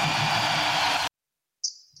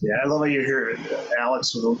 Yeah, I love how you hear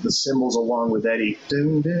Alex with the cymbals along with Eddie.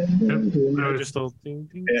 Ding, ding, ding, ding. No, Just a ding,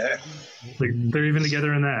 ding. Yeah. Like, they're even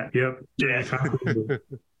together in that. Yep. Yeah.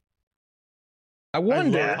 I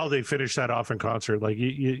wonder how they finish that off in concert. Like,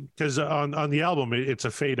 because on the album, it's a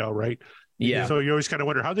fade out, right? Yeah. So you always kind of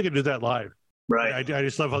wonder how they can do that live. Right. I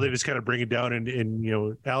just love how they just kind of bring it down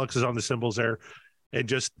and Alex is on the cymbals there and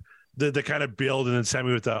just the kind of build and then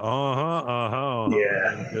Sammy with the yeah.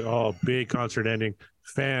 Oh, big concert ending.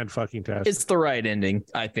 Fan-fucking-tastic. It's the right ending,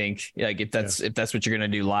 I think. Like if that's what you're gonna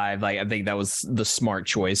do live, like I think that was the smart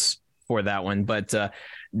choice for that one. But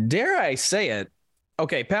dare I say it?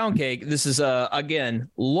 Okay, Poundcake. This is again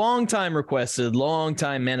long time requested, long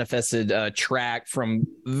time manifested track from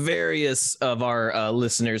various of our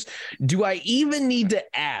listeners. Do I even need to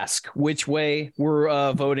ask which way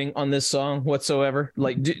we're voting on this song whatsoever?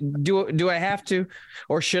 Like, do I have to,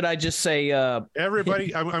 or should I just say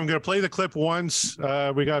everybody? I'm going to play the clip once.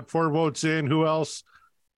 We got 4 votes in. Who else?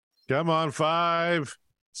 Come on, 5,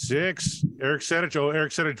 6. Eric Senich. Oh,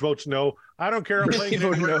 Eric Senich votes no. I don't care. I'm playing it.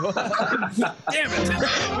 No. Damn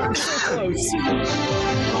it. We're so close.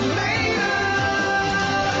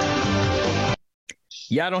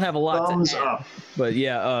 Yeah, I don't have a lot Thumbs to add, up. but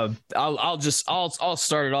yeah, I'll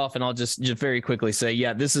start it off and I'll just very quickly say,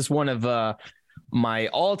 yeah, this is one of my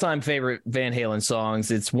all-time favorite Van Halen songs.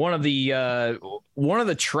 It's one of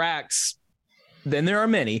the tracks. Then there are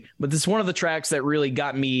many, but this is one of the tracks that really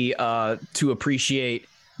got me to appreciate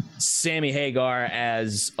Sammy Hagar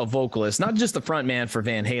as a vocalist, not just the front man for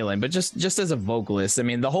Van Halen, but just as a vocalist. I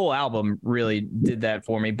mean, the whole album really did that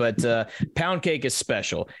for me, but Poundcake is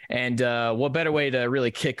special. And what better way to really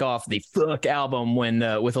kick off the fuck album when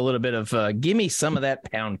with a little bit of give me some of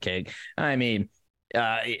that Poundcake. I mean,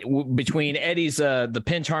 between Eddie's the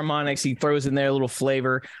pinch harmonics he throws in there, a little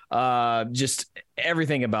flavor, just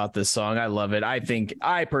everything about this song, I love it.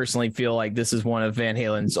 I personally feel like this is one of Van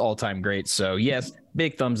Halen's all-time greats. So yes,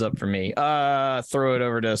 big thumbs up for me. Throw it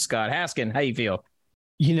over to Scott Haskin. How you feel?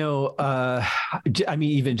 I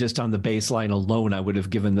mean, even just on the bass line alone, I would have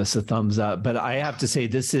given this a thumbs up, but I have to say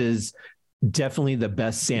this is definitely the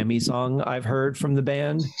best Sammy song I've heard from the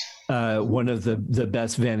band. One of the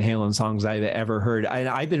best Van Halen songs I've ever heard.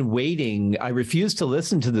 I've been waiting. I refuse to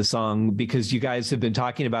listen to the song because you guys have been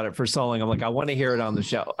talking about it for so long. I'm like, I want to hear it on the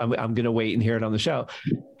show. I'm going to wait and hear it on the show.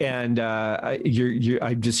 And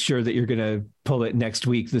I'm just sure that you're going to pull it next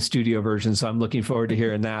week, the studio version. So I'm looking forward to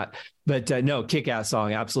hearing that. But no, kick-ass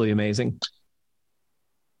song. Absolutely amazing.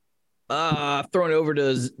 Throwing it over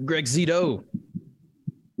to Greg Zito.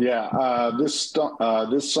 Yeah, this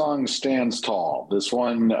song stands tall. This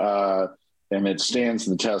one, and it stands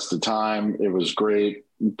the test of time. It was great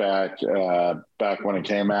back when it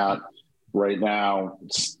came out. right now,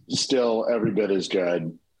 still every bit as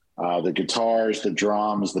good. The guitars, the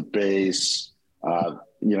drums, the bass.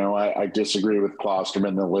 I disagree with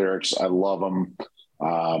Klosterman. The lyrics, I love them.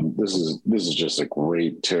 This is just a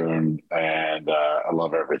great tune, and I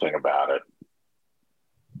love everything about it.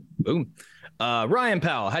 Boom. Ryan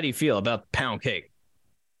Powell, how do you feel about Poundcake?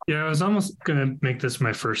 Yeah, I was almost going to make this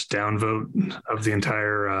my first downvote of the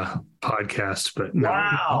entire podcast, but no.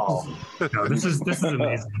 Wow. No, this is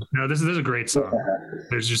amazing. No, this is a great song.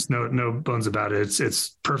 There's just no bones about it.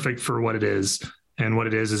 It's perfect for what it is, and what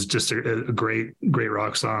it is just a great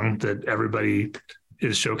rock song that everybody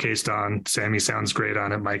is showcased on. Sammy sounds great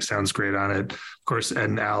on it. Mike sounds great on it. Of course, Ed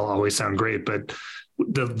and Al always sound great, but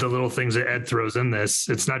the little things that Ed throws in this,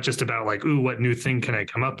 it's not just about like, ooh, what new thing can I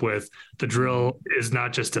come up with? The drill is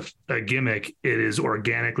not just a gimmick. It is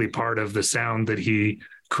organically part of the sound that he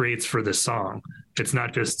creates for this song. It's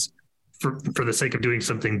not just for the sake of doing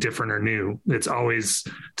something different or new. It's always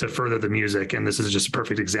to further the music. And this is just a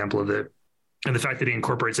perfect example of it. And the fact that he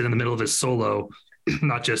incorporates it in the middle of his solo,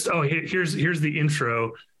 not just, oh, here's the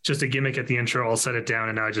intro, just a gimmick at the intro, I'll set it down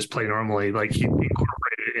and now I just play normally. Like he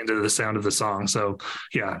incorporated it into the sound of the song. So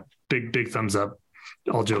yeah, big thumbs up,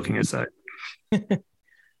 all joking aside.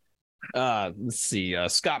 Let's see,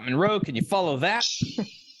 Scott Monroe, can you follow that?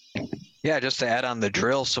 Yeah, just to add on the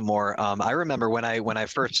drill some more. I remember when I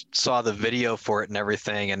first saw the video for it and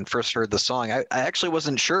everything and first heard the song, I actually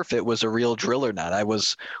wasn't sure if it was a real drill or not. I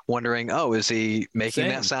was wondering, is he making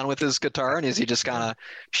that sound with his guitar, and is he just kind of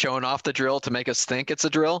showing off the drill to make us think it's a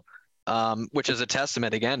drill? Which is a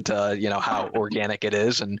testament again to how organic it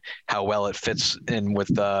is and how well it fits in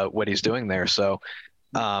with what he's doing there. So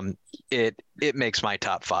it makes my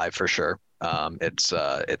top 5 for sure. It's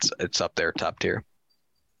up there, top tier.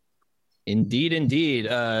 Indeed.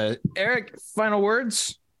 Eric, final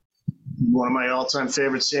words? One of my all-time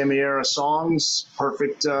favorite Sammy era songs.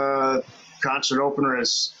 Perfect concert opener,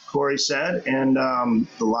 as Corey said. And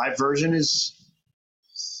the live version it's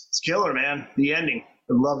killer, man. The ending.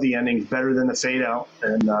 I love the ending. Better than the fade out.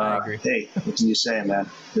 And hey, what can you say, man?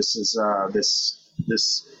 This is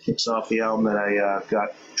this kicks off the album that I got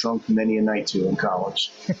drunk many a night to in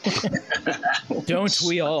college. Don't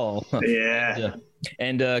we all? Yeah.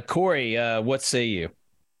 And Corey, what say you?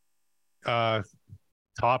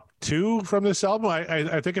 Top 2 from this album.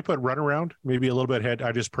 I think I put Runaround maybe a little bit ahead.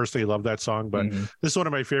 I just personally love that song, but this is one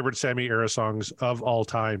of my favorite Sammy era songs of all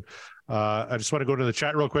time. I just want to go to the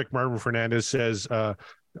chat real quick. Marvin Fernandez says,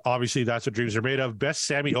 obviously that's what dreams are made of. Best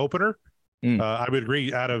Sammy opener. I would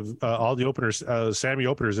agree. Out of all the openers, Sammy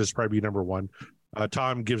openers, this is probably number 1.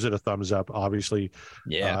 Tom gives it a thumbs up, obviously.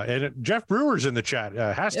 Yeah. And Jeff Brewer's in the chat.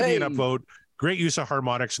 Has to be an upvote. Great use of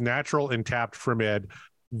harmonics, natural and tapped from Ed.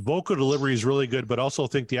 Vocal delivery is really good, but also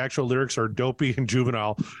think the actual lyrics are dopey and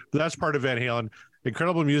juvenile. But that's part of Van Halen.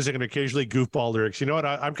 Incredible music and occasionally goofball lyrics. You know what?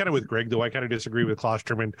 I'm kind of with Greg, though. I kind of disagree with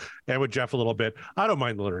Klosterman and with Jeff a little bit. I don't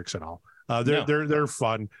mind the lyrics at all. They're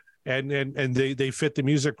fun and they fit the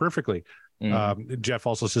music perfectly. Jeff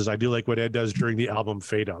also says, I do like what Ed does during the album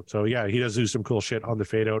fade out. So yeah, he does do some cool shit on the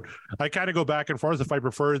fade out. I kind of go back and forth if I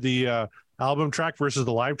prefer the album track versus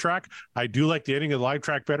the live track. I do like the ending of the live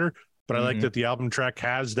track better, but I like that the album track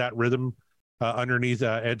has that rhythm underneath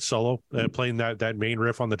Ed's solo, playing that main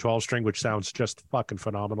riff on the 12 string, which sounds just fucking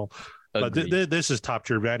phenomenal. But this is top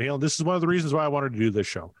tier Van Halen. This is one of the reasons why I wanted to do this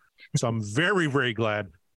show. So I'm very, very glad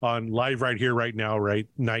on Live Right Here, Right Now, Right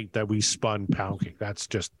Night that we spun Poundcake. That's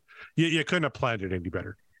just, you couldn't have planned it any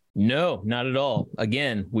better. No, not at all.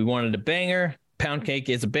 Again, we wanted a banger. Poundcake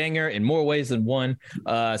is a banger in more ways than one.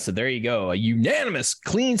 So there you go. A unanimous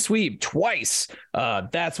clean sweep twice.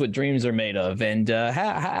 That's what dreams are made of. And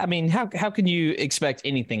how can you expect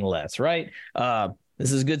anything less, right?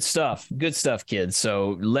 This is good stuff. Good stuff, kids.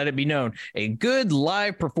 So let it be known. A good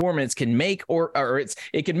live performance can make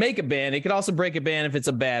it can make a band. It can also break a band if it's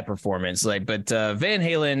a bad performance. But Van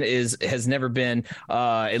Halen has never been,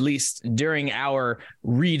 at least during our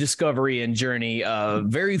rediscovery and journey,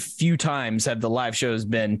 very few times have the live shows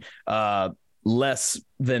been less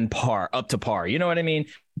than par, up to par. You know what I mean?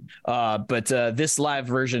 But this live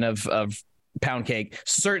version of Poundcake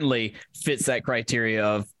certainly fits that criteria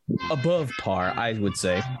of above par, I would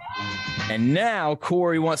say. And now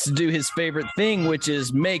Corey wants to do his favorite thing, which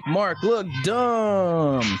is make Mark look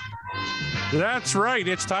dumb. That's right.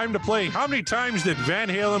 It's time to play. How many times did Van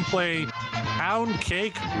Halen play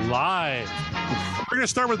Poundcake live? We're going to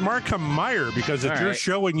start with Mark Meyer because it's your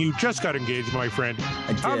show and you just got engaged, my friend.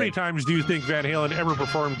 How many times do you think Van Halen ever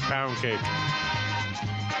performed Poundcake?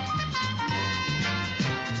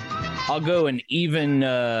 I'll go an even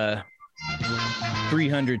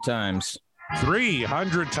 300 times.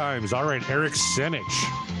 300 times. All right, Eric Sinich.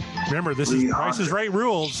 Remember, this is Price is Right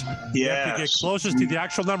rules. You have to get closest to the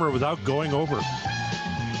actual number without going over.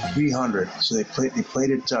 300. So they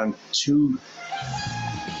played it on two.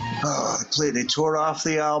 They tore off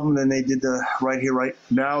the album, then they did the Right Here, Right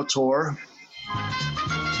Now tour.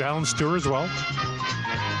 Balance tour as well.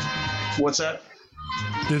 What's that?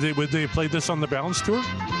 Would they play this on the Balance tour?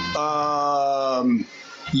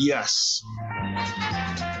 Yes.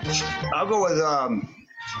 I'll go with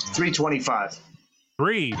 325.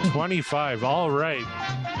 325. All right.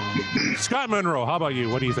 Scott Monroe, how about you?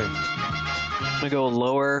 What do you think? I'm gonna go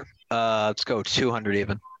lower. Let's go 200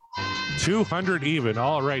 even. 200 even.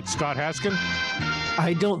 All right. Scott Haskin?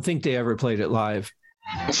 I don't think they ever played it live.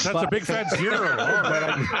 That's a big fat zero.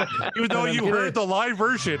 Even though you heard the live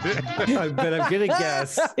version. But I'm going to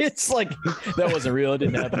guess. It's like, that wasn't real. It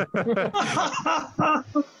didn't happen.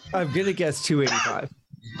 I'm going to guess 285.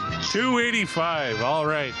 285. All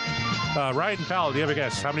right. Ryan Powell, do you have a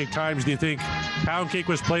guess? How many times do you think Poundcake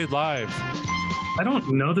was played live? I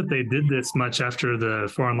don't know that they did this much after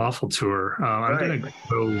the Foreign Lawful tour. I'm going to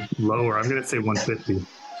go lower. I'm going to say 150.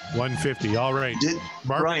 150. All right.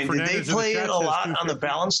 Brian, did they play it a lot on the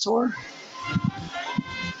Balance tour?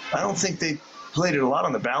 I don't think they played it a lot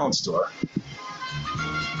on the Balance tour.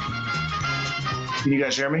 Can you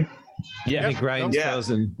guys hear me? Yeah, I think Ryan's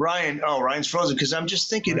frozen. Ryan's frozen because I'm just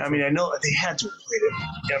thinking. I mean, I know they had to have played it.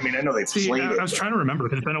 I mean, I know they played it. I was trying to remember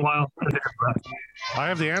because it's been a while. I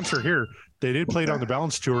have the answer here. They did play it on the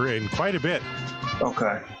Balance tour in quite a bit.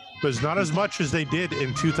 Okay. But not as much as they did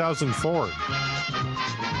in 2004.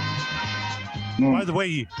 By the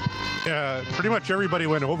way, pretty much everybody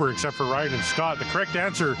went over except for Ryan and Scott. The correct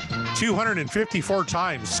answer, 254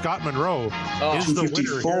 times. Scott Monroe is the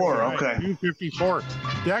winner. 254, okay. 254.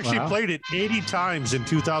 They actually played it 80 times in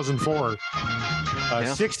 2004,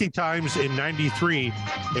 60 times in 93,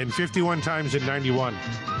 and 51 times in 91,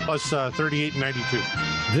 plus 38 and 92.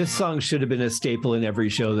 This song should have been a staple in every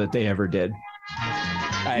show that they ever did.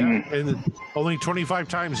 And only 25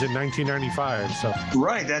 times in 1995. So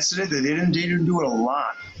right, that's it. They didn't do it a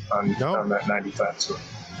lot on that 95 tour.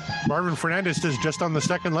 Marvin Fernandez is just on the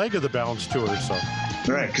second leg of the Balance tour. So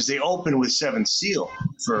right, because they opened with Seven Seal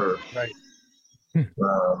for the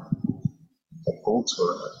Gold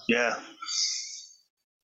tour. Yeah.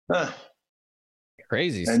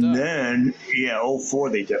 Crazy stuff. And then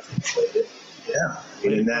 04 they definitely played it. Yeah.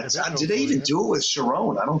 And that's did they even do it with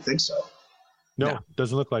Sharon? I don't think so. No,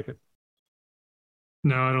 doesn't look like it.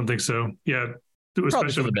 No, I don't think so. Yeah,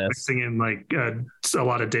 especially with mixing in like a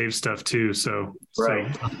lot of Dave stuff too. So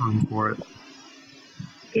for it.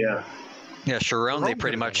 Yeah. Yeah, Sharon, they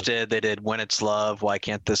pretty much did. They did When It's Love, Why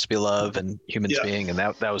Can't This Be Love, and Humans Being, and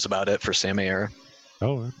that was about it for Sammy era.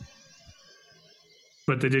 Oh.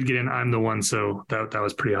 But they did get in I'm the One, so that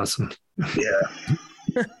was pretty awesome. Yeah.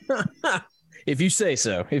 If you say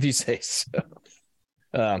so.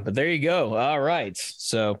 But there you go. All right.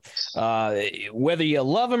 So whether you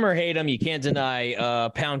love him or hate him, you can't deny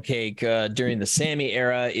Poundcake during the Sammy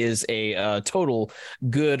era is a total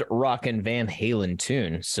good rockin' Van Halen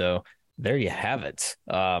tune. So there you have it.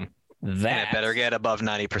 That it better get above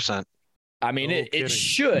 90%. I mean, it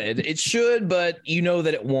should, but you know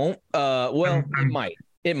that it won't.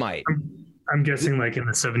 It might. I'm guessing like in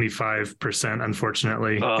the 75%,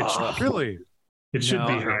 unfortunately. Really? It should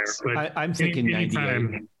be higher. But I'm thinking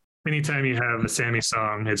anytime you have a Sammy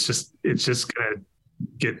song, it's just gonna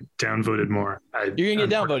get downvoted more. You're gonna get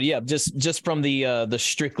downvoted, yeah. Just from the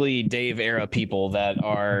strictly Dave era people that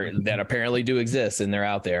apparently do exist, and they're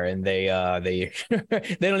out there, and they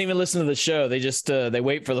they don't even listen to the show. They just they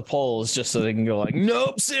wait for the polls just so they can go like,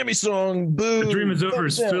 nope, Sammy song, boo. The Dream Is Over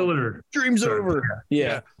is filler. Dream's over.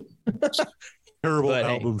 Yeah. Terrible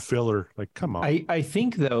album filler. Like, come on. I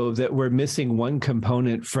think, though, that we're missing one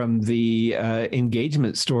component from the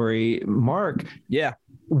engagement story. Mark. Yeah.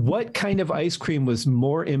 What kind of ice cream was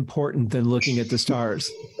more important than looking at the stars?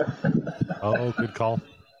 Oh, good call.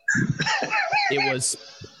 It was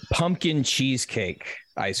pumpkin cheesecake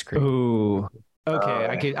ice cream. Ooh.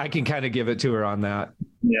 Okay, I can kind of give it to her on that.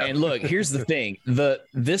 Yeah. And look, here's the thing.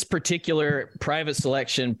 This particular private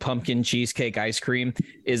selection pumpkin cheesecake ice cream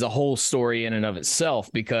is a whole story in and of itself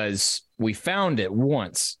because we found it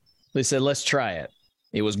once. They said, let's try it.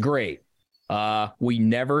 It was great. We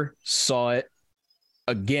never saw it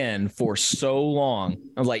again for so long.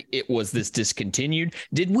 I was like, was this discontinued?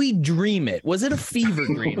 Did we dream it? Was it a fever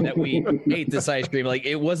dream that we ate this ice cream? Like,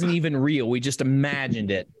 it wasn't even real. We just imagined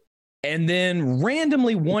it. And then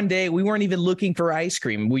randomly one day, we weren't even looking for ice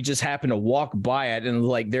cream. We just happened to walk by it and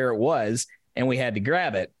like, there it was. And we had to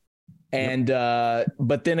grab it. And,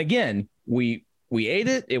 but then again, we ate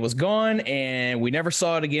it. It was gone, and we never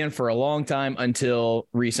saw it again for a long time until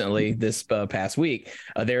recently, this past week.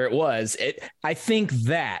 There it was. I think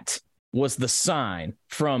that was the sign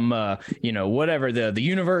from, whatever, the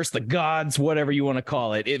universe, the gods, whatever you want to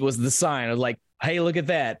call it. It was the sign of like, hey, look at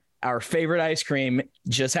that. Our favorite ice cream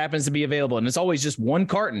just happens to be available. And it's always just one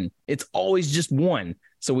carton. It's always just one.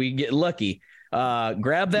 So we get lucky.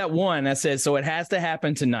 Grab that one. I said, so it has to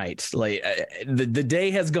happen tonight. Like the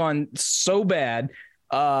day has gone so bad.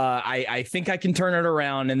 I think I can turn it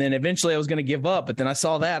around. And then eventually I was going to give up, but then I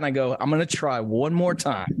saw that and I go, I'm going to try one more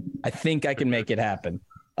time. I think I can make it happen.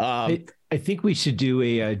 I think we should do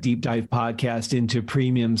a deep dive podcast into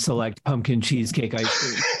premium select pumpkin cheesecake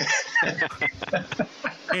ice cream.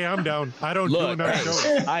 Hey, I'm down. I don't do enough shows.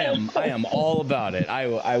 I am all about it.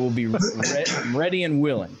 I will be ready and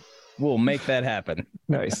willing. We'll make that happen.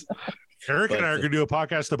 Nice. Eric and I are going to do a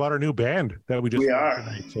podcast about our new band that we just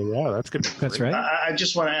tonight. So yeah, that's good. That's right. I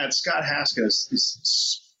just want to add, Scott Haskins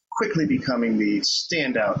is quickly becoming the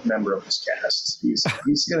standout member of this cast. He's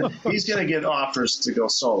gonna get offers to go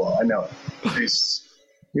solo. I know.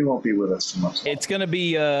 He won't be with us for much longer. It's gonna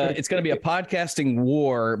be a podcasting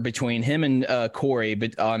war between him and Corey,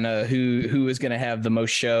 but on who is gonna have the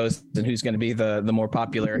most shows and who's gonna be the more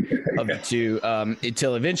popular of the two.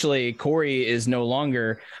 Until eventually Corey is no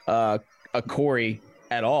longer a Corey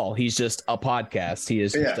at all. He's just a podcast. He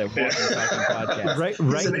is just a walking podcast.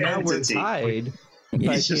 Right now we're tied.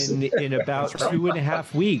 But in about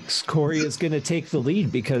 2.5 weeks, Corey is going to take the lead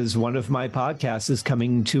because one of my podcasts is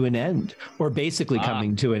coming to an end, or basically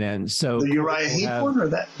coming to an end. So the Uriah Heep one, or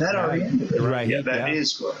that already ended. Right. Yeah, that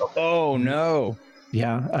is good. Okay. Oh no.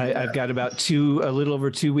 Yeah, I've got about a little over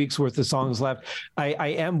 2 weeks worth of songs left. I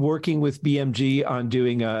am working with BMG on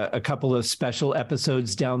doing a couple of special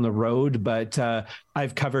episodes down the road, but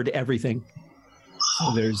I've covered everything.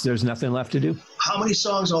 So there's nothing left to do. How many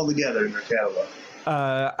songs altogether in your catalog?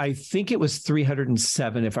 I think it was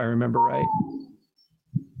 307, if I remember right.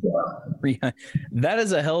 That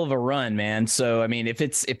is a hell of a run, man. So I mean, if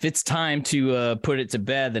it's time to put it to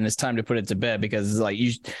bed, then it's time to put it to bed, because like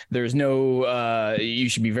you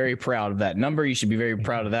should be very proud of that number. You should be very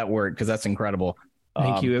proud of that work, because that's incredible.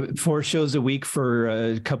 Thank you. 4 shows a week for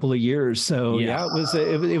a couple of years. So yeah,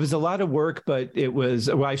 it was a lot of work, but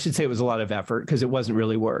I should say it was a lot of effort, because it wasn't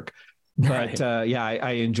really work. But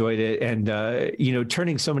I enjoyed it. And,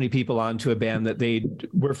 turning so many people onto a band that they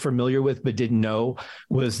were familiar with but didn't know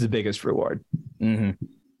was the biggest reward. Mm-hmm.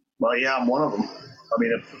 Well, yeah, I'm one of them. I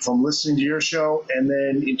mean, from listening to your show and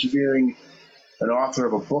then interviewing an author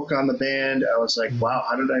of a book on the band, I was like, wow,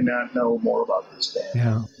 how did I not know more about this band?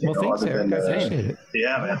 Yeah. Well, thanks, Eric. I appreciate it.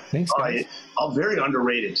 Yeah, man. Thanks, guys. A very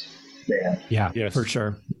underrated band. Yeah, yes. For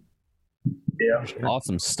sure. Yeah.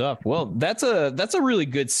 Awesome stuff. Well, that's a really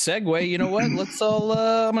good segue. You know what? Let's all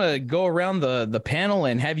I'm gonna go around the panel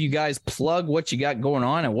and have you guys plug what you got going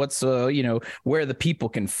on and what's where the people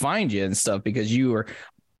can find you and stuff, because you are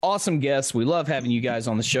awesome guests. We love having you guys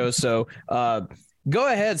on the show. So go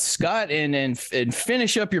ahead, Scott, and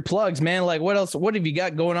finish up your plugs, man. Like, what else? What have you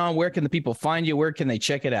got going on? Where can the people find you? Where can they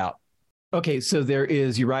check it out? Okay, so there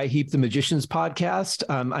is Uriah Heep, the Magicians podcast.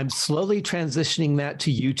 I'm slowly transitioning that to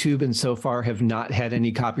YouTube, and so far have not had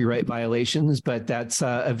any copyright violations, but that's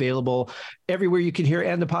available everywhere you can hear,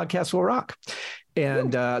 and the podcast will rock.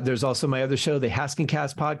 And there's also my other show, the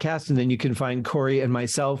Haskincast podcast, and then you can find Corey and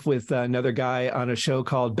myself with another guy on a show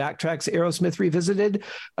called Backtracks Aerosmith Revisited.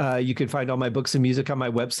 You can find all my books and music on my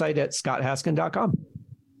website at scotthaskin.com.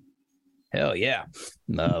 Hell yeah.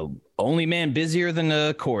 Only man busier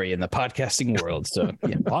than Corey in the podcasting world. So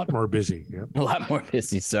yeah. A lot more busy. Yeah. A lot more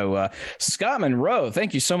busy. So Scott Monroe,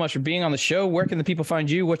 thank you so much for being on the show. Where can the people find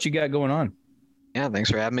you? What you got going on? Yeah, thanks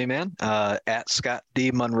for having me, man. At Scott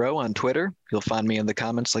D. Monroe on Twitter. You'll find me in the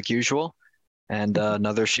comments like usual. And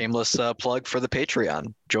another shameless plug for the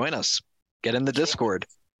Patreon. Join us. Get in the Discord.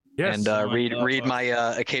 Yes. And read my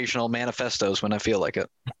occasional manifestos when I feel like it.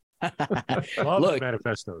 Look,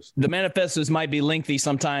 manifestos. The manifestos might be lengthy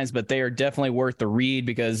sometimes, but they are definitely worth the read,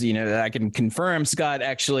 because I can confirm Scott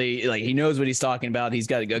actually, he knows what he's talking about. He's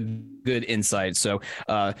got a good insight. So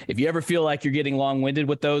if you ever feel like you're getting long-winded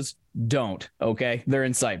with those, don't. Okay, they're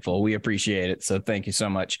insightful. We appreciate it. So thank you so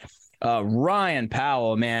much. Ryan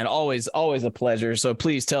Powell, man, always a pleasure. So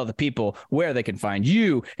please tell the people where they can find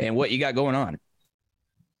you and what you got going on.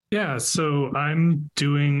 Yeah, so I'm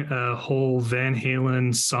doing a whole Van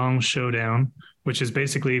Halen song showdown, which is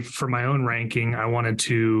basically for my own ranking. I wanted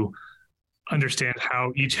to understand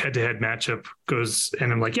how each head-to-head matchup goes,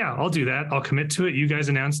 and I'm like, yeah, I'll do that. I'll commit to it. You guys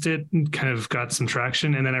announced it and kind of got some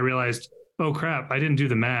traction, and then I realized, oh crap, I didn't do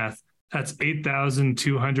the math. That's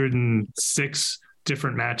 8,206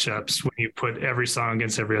 different matchups when you put every song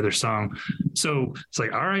against every other song. So it's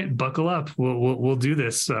like, all right, buckle up. We'll do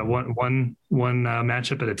this one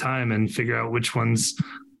matchup at a time and figure out which ones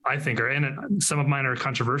I think are in it. Some of mine are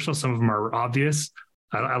controversial. Some of them are obvious.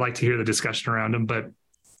 I like to hear the discussion around them, but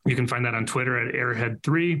you can find that on Twitter at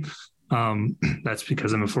Airhead3. That's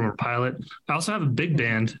because I'm a former pilot. I also have a big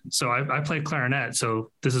band, so I play clarinet.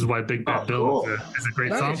 So this is why Big Bad Bill is a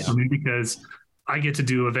great song for me, because I get to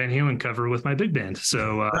do a Van Halen cover with my big band.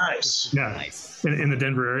 So nice. Yeah, nice. In the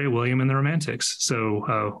Denver area, William and the Romantics.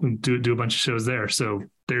 So do a bunch of shows there. So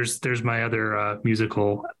there's my other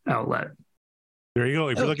musical outlet. There you go.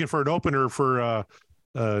 If you're looking for an opener for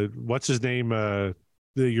what's his name, that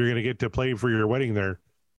you're going to get to play for your wedding there.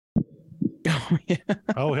 Oh, yeah.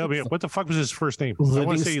 Oh, hell yeah. What the fuck was his first name?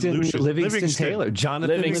 Livingston Taylor.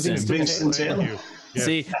 Jonathan Livingston Taylor. Yeah.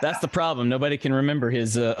 See, that's the problem. Nobody can remember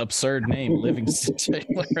his absurd name, Livingston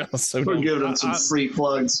Taylor. We're giving him some free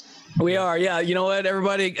plugs. We are, yeah. You know what,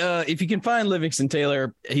 everybody? If you can find Livingston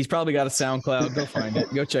Taylor, he's probably got a SoundCloud. Go find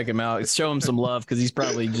it. Go check him out. Show him some love, because he's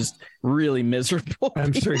probably just really miserable.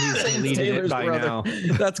 I'm sure he's deleted it by now.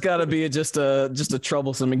 That's got to be just a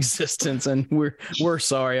troublesome existence, and we're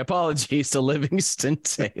sorry. Apologies to Livingston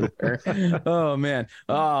Taylor. Oh man.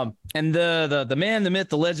 And the man, the myth,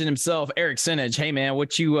 the legend himself, Eric Sinage. Hey man,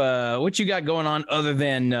 what you got going on other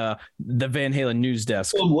than the Van Halen news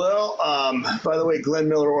desk? Well, by the way, Glenn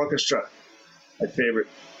Miller Orchestra, my favorite,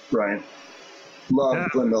 Brian. Love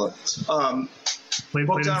Glenn Miller.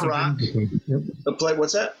 Booked on Rock. Yep.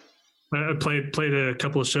 What's that? I played a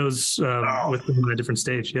couple of shows with them on a different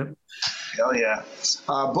stage. Yep. Hell yeah.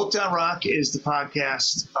 Booked on Rock is the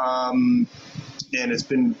podcast, and it's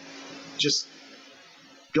been just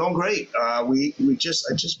going great. I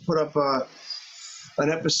just put up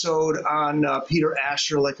an episode on Peter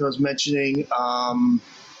Asher, like I was mentioning.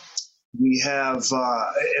 We have,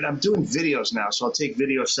 and I'm doing videos now, so I'll take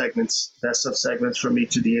video segments, best of segments from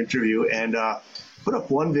each of the interview, and put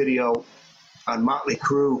up one video on Motley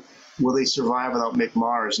Crue, Will They Survive Without Mick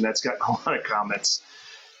Mars? And that's got a lot of comments.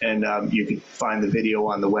 And you can find the video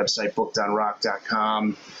on the website,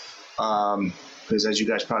 bookedonrock.com. Because as you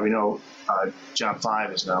guys probably know, John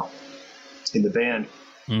 5 is now in the band.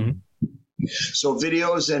 Mm-hmm. So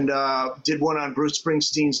videos, and did one on Bruce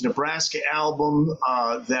Springsteen's Nebraska album.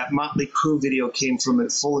 That Motley Crue video came from a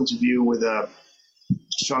full interview with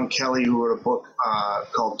Sean Kelly, who wrote a book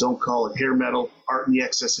called Don't Call It Hair Metal, Art in the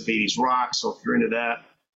Excess of 80s Rock. So if you're into that,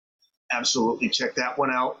 absolutely check that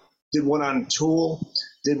one out. Did one on Tool.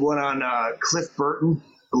 Did one on Cliff Burton,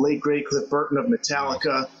 the late great Cliff Burton of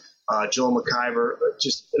Metallica. Joel McIver,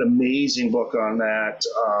 just an amazing book on that.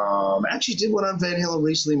 Actually did one on Van Halen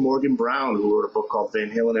recently, Morgan Brown, who wrote a book called Van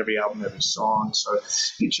Halen, Every Album, Every Song. So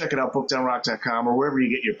you can check it out, bookedonrock.com, or wherever you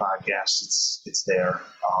get your podcasts, it's there.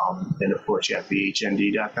 And of course, you have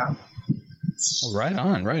bhnd.com. Right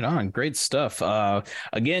on. Great stuff.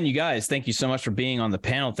 Again, you guys, thank you so much for being on the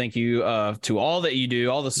panel. Thank you to all that you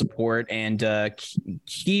do, all the support, and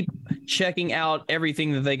keep checking out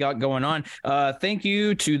everything that they got going on. Thank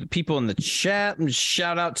you to the people in the chat.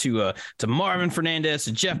 Shout out to Marvin Fernandez,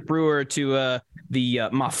 to Jeff Brewer, to the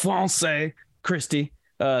Ma Francais, Christy.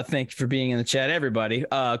 Thank you for being in the chat, everybody.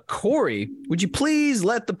 Corey, would you please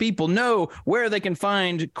let the people know where they can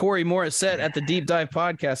find Corey Morissette at the Deep Dive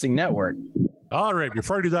Podcasting Network? All right.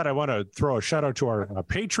 Before I do that, I want to throw a shout out to our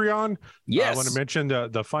Patreon. Yes. I want to mention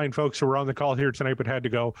the fine folks who were on the call here tonight but had to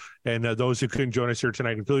go, and those who couldn't join us here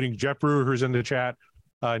tonight, including Jeff Brewer, who's in the chat,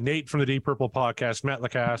 Nate from the Deep Purple Podcast, Matt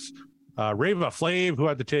Lacasse, Rava Flav, who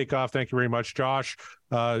had to take off. Thank you very much. Josh,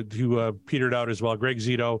 who petered out as well. Greg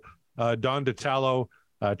Zito, Don DeTallo,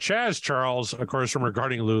 Chaz Charles, of course, from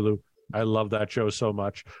Regarding Lulu. I love that show so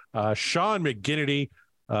much. Sean McGinnity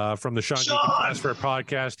from the Sean Geeky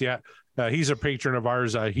podcast. Yeah. He's a patron of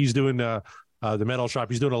ours. He's doing the Metal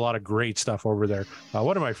Shop. He's doing a lot of great stuff over there.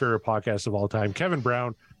 One of my favorite podcasts of all time. Kevin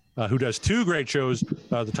Brown, who does two great shows,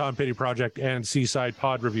 the Tom Petty Project and Seaside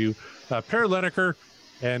Pod Review. Per Lineker,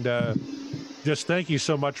 and just thank you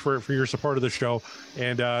so much for your support of the show.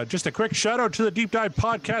 And just a quick shout out to the Deep Dive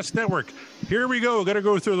Podcast Network. Here we go. Got to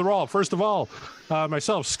go through the roll. First of all,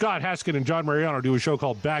 myself, Scott Haskett, and John Mariano do a show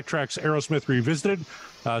called Backtracks Aerosmith Revisited.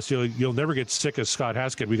 So you'll never get sick of Scott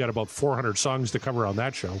Haskett. We got about 400 songs to cover on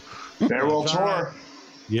that show. Farewell tour.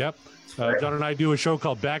 Yep. John and I do a show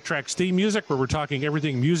called Backtracks Theme Music, where we're talking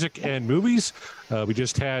everything music and movies. We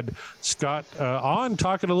just had Scott on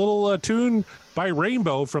talking a little tune by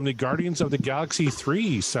Rainbow from the Guardians of the Galaxy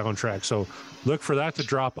 3 soundtrack. So look for that to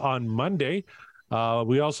drop on Monday.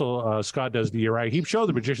 We also, Scott does the Uriah Heep Show,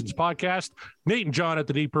 the Magicians Podcast, Nate and John at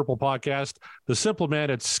the Deep Purple Podcast, the Simple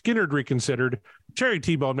Man at Skinnerd Reconsidered, Terry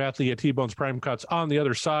T-Bone Mathley at T-Bone's Prime Cuts on the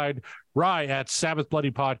Other Side, Rye at Sabbath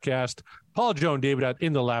Bloody Podcast, Paul, Joe, and David at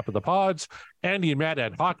In the Lap of the Pods, Andy and Matt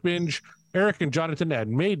at Hawk Binge, Eric and Jonathan at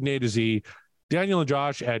Maiden A to Z, Daniel and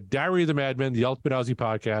Josh at Diary of the Madman, the Ultimate Aussie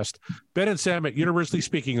Podcast, Ben and Sam at Universally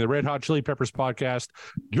Speaking, the Red Hot Chili Peppers Podcast,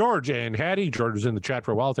 George and Hattie, George was in the chat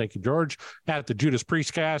for a while, thank you, George, at the Judas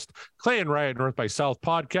Priest Cast, Clay and Ryan North by South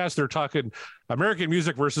Podcast. They're talking American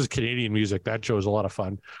music versus Canadian music. That show is a lot of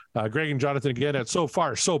fun. Greg and Jonathan again at So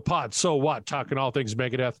Far, So Pod, So What, talking all things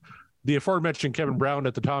Megadeth. The aforementioned Kevin Brown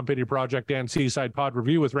at the Tom Petty Project and Seaside Pod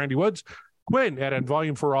Review with Randy Woods, Quinn at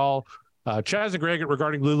Volume for All, Chaz and Greg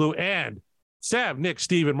regarding Lulu, and Sam, Nick,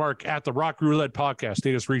 Steve, and Mark at the Rock Roulette Podcast.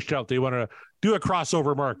 They just reached out. They want to do a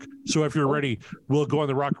crossover, Mark. So if you're ready, we'll go on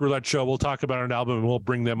the Rock Roulette show. We'll talk about an album, and we'll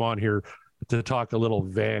bring them on here to talk a little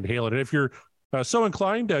Van Halen. And if you're so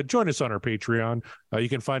inclined, join us on our Patreon. You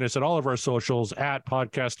can find us at all of our socials at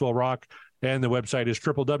Podcast Will Rock, and the website is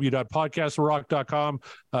www.podcastwillrock.com.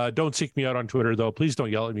 Don't seek me out on Twitter, though. Please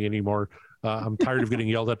don't yell at me anymore. I'm tired of getting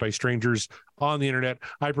yelled at by strangers on the internet.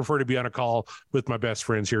 I prefer to be on a call with my best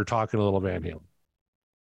friends here talking a little Van Halen.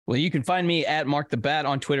 Well, you can find me at Mark the Bat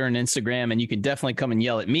on Twitter and Instagram, and you can definitely come and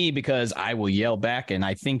yell at me because I will yell back, and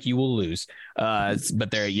I think you will lose. But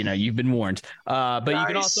there, you've been warned. But nice. You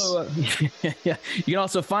can also, you can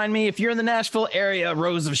also find me if you're in the Nashville area.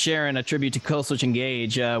 Rose of Sharon, a tribute to Killswitch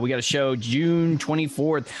Engage. We got a show June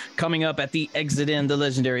 24th coming up at the Exit Inn, the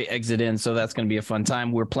legendary Exit Inn. So that's going to be a fun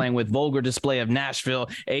time. We're playing with Vulgar Display of Nashville,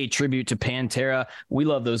 a tribute to Pantera. We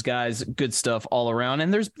love those guys. Good stuff all around.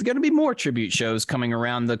 And there's going to be more tribute shows coming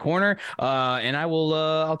around the corner, and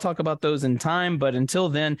I'll talk about those in time, but until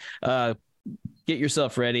then, get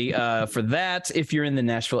yourself ready for that. If you're in the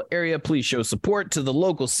Nashville area, please show support to the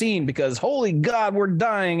local scene, because holy God, we're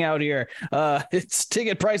dying out here.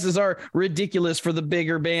 Ticket prices are ridiculous for the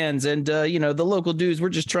bigger bands, and the local dudes, we're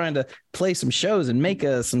just trying to play some shows and make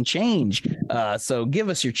some change, so give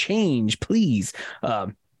us your change, please.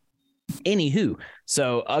 Anywho,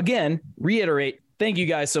 so again, reiterate, thank you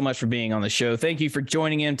guys so much for being on the show. Thank you for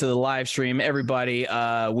joining into the live stream, everybody.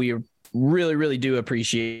 We really, really do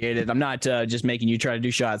appreciate it. I'm not just making you try to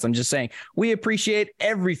do shots. I'm just saying we appreciate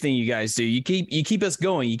everything you guys do. You keep us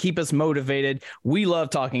going. You keep us motivated. We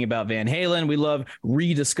love talking about Van Halen. We love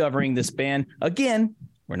rediscovering this band. Again,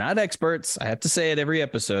 we're not experts. I have to say it every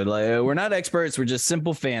episode. We're not experts. We're just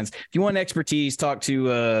simple fans. If you want expertise, talk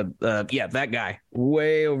to that guy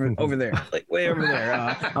way over there, way over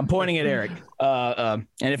there. I'm pointing at Eric. And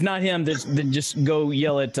if not him, then just go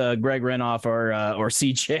yell at Greg Renoff or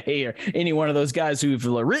CJ or any one of those guys who've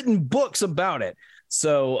written books about it.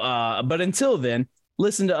 So, but until then,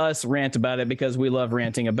 listen to us rant about it, because we love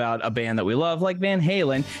ranting about a band that we love, like Van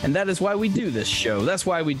Halen, and that is why we do this show. That's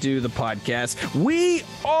why we do the podcast. We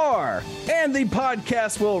are, and the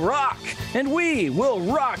podcast will rock, and we will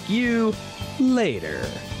rock you later.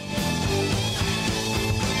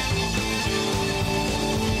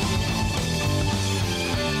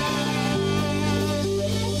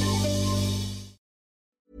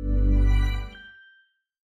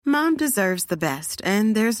 Mom deserves the best,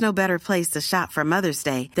 and there's no better place to shop for Mother's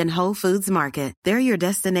Day than Whole Foods Market. They're your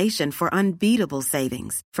destination for unbeatable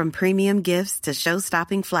savings, from premium gifts to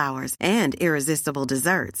show-stopping flowers and irresistible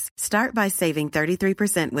desserts. Start by saving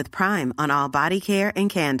 33% with Prime on all body care and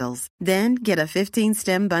candles. Then get a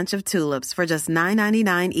 15-stem bunch of tulips for just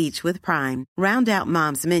 $9.99 each with Prime. Round out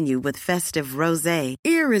Mom's menu with festive rosé,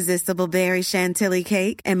 irresistible berry chantilly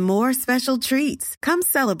cake, and more special treats. Come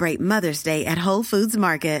celebrate Mother's Day at Whole Foods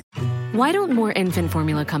Market. Why don't more infant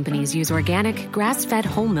formula companies use organic, grass-fed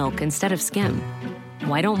whole milk instead of skim?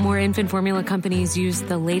 Why don't more infant formula companies use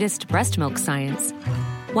the latest breast milk science?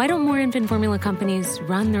 Why don't more infant formula companies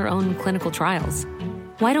run their own clinical trials?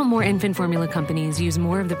 Why don't more infant formula companies use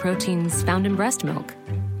more of the proteins found in breast milk?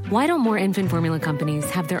 Why don't more infant formula companies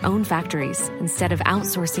have their own factories instead of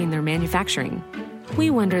outsourcing their manufacturing? We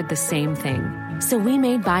wondered the same thing. So we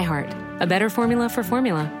made ByHeart, a better formula for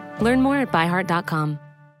formula. Learn more at byheart.com.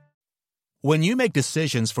 When you make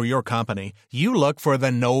decisions for your company, you look for the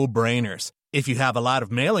no-brainers. If you have a lot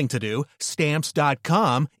of mailing to do,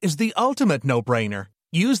 Stamps.com is the ultimate no-brainer.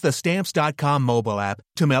 Use the Stamps.com mobile app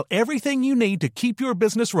to mail everything you need to keep your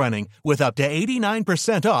business running with up to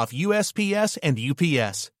 89% off USPS and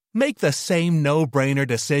UPS. Make the same no-brainer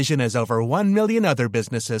decision as over 1 million other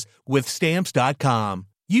businesses with Stamps.com.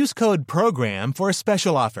 Use code PROGRAM for a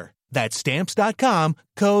special offer. That's Stamps.com,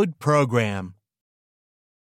 code PROGRAM.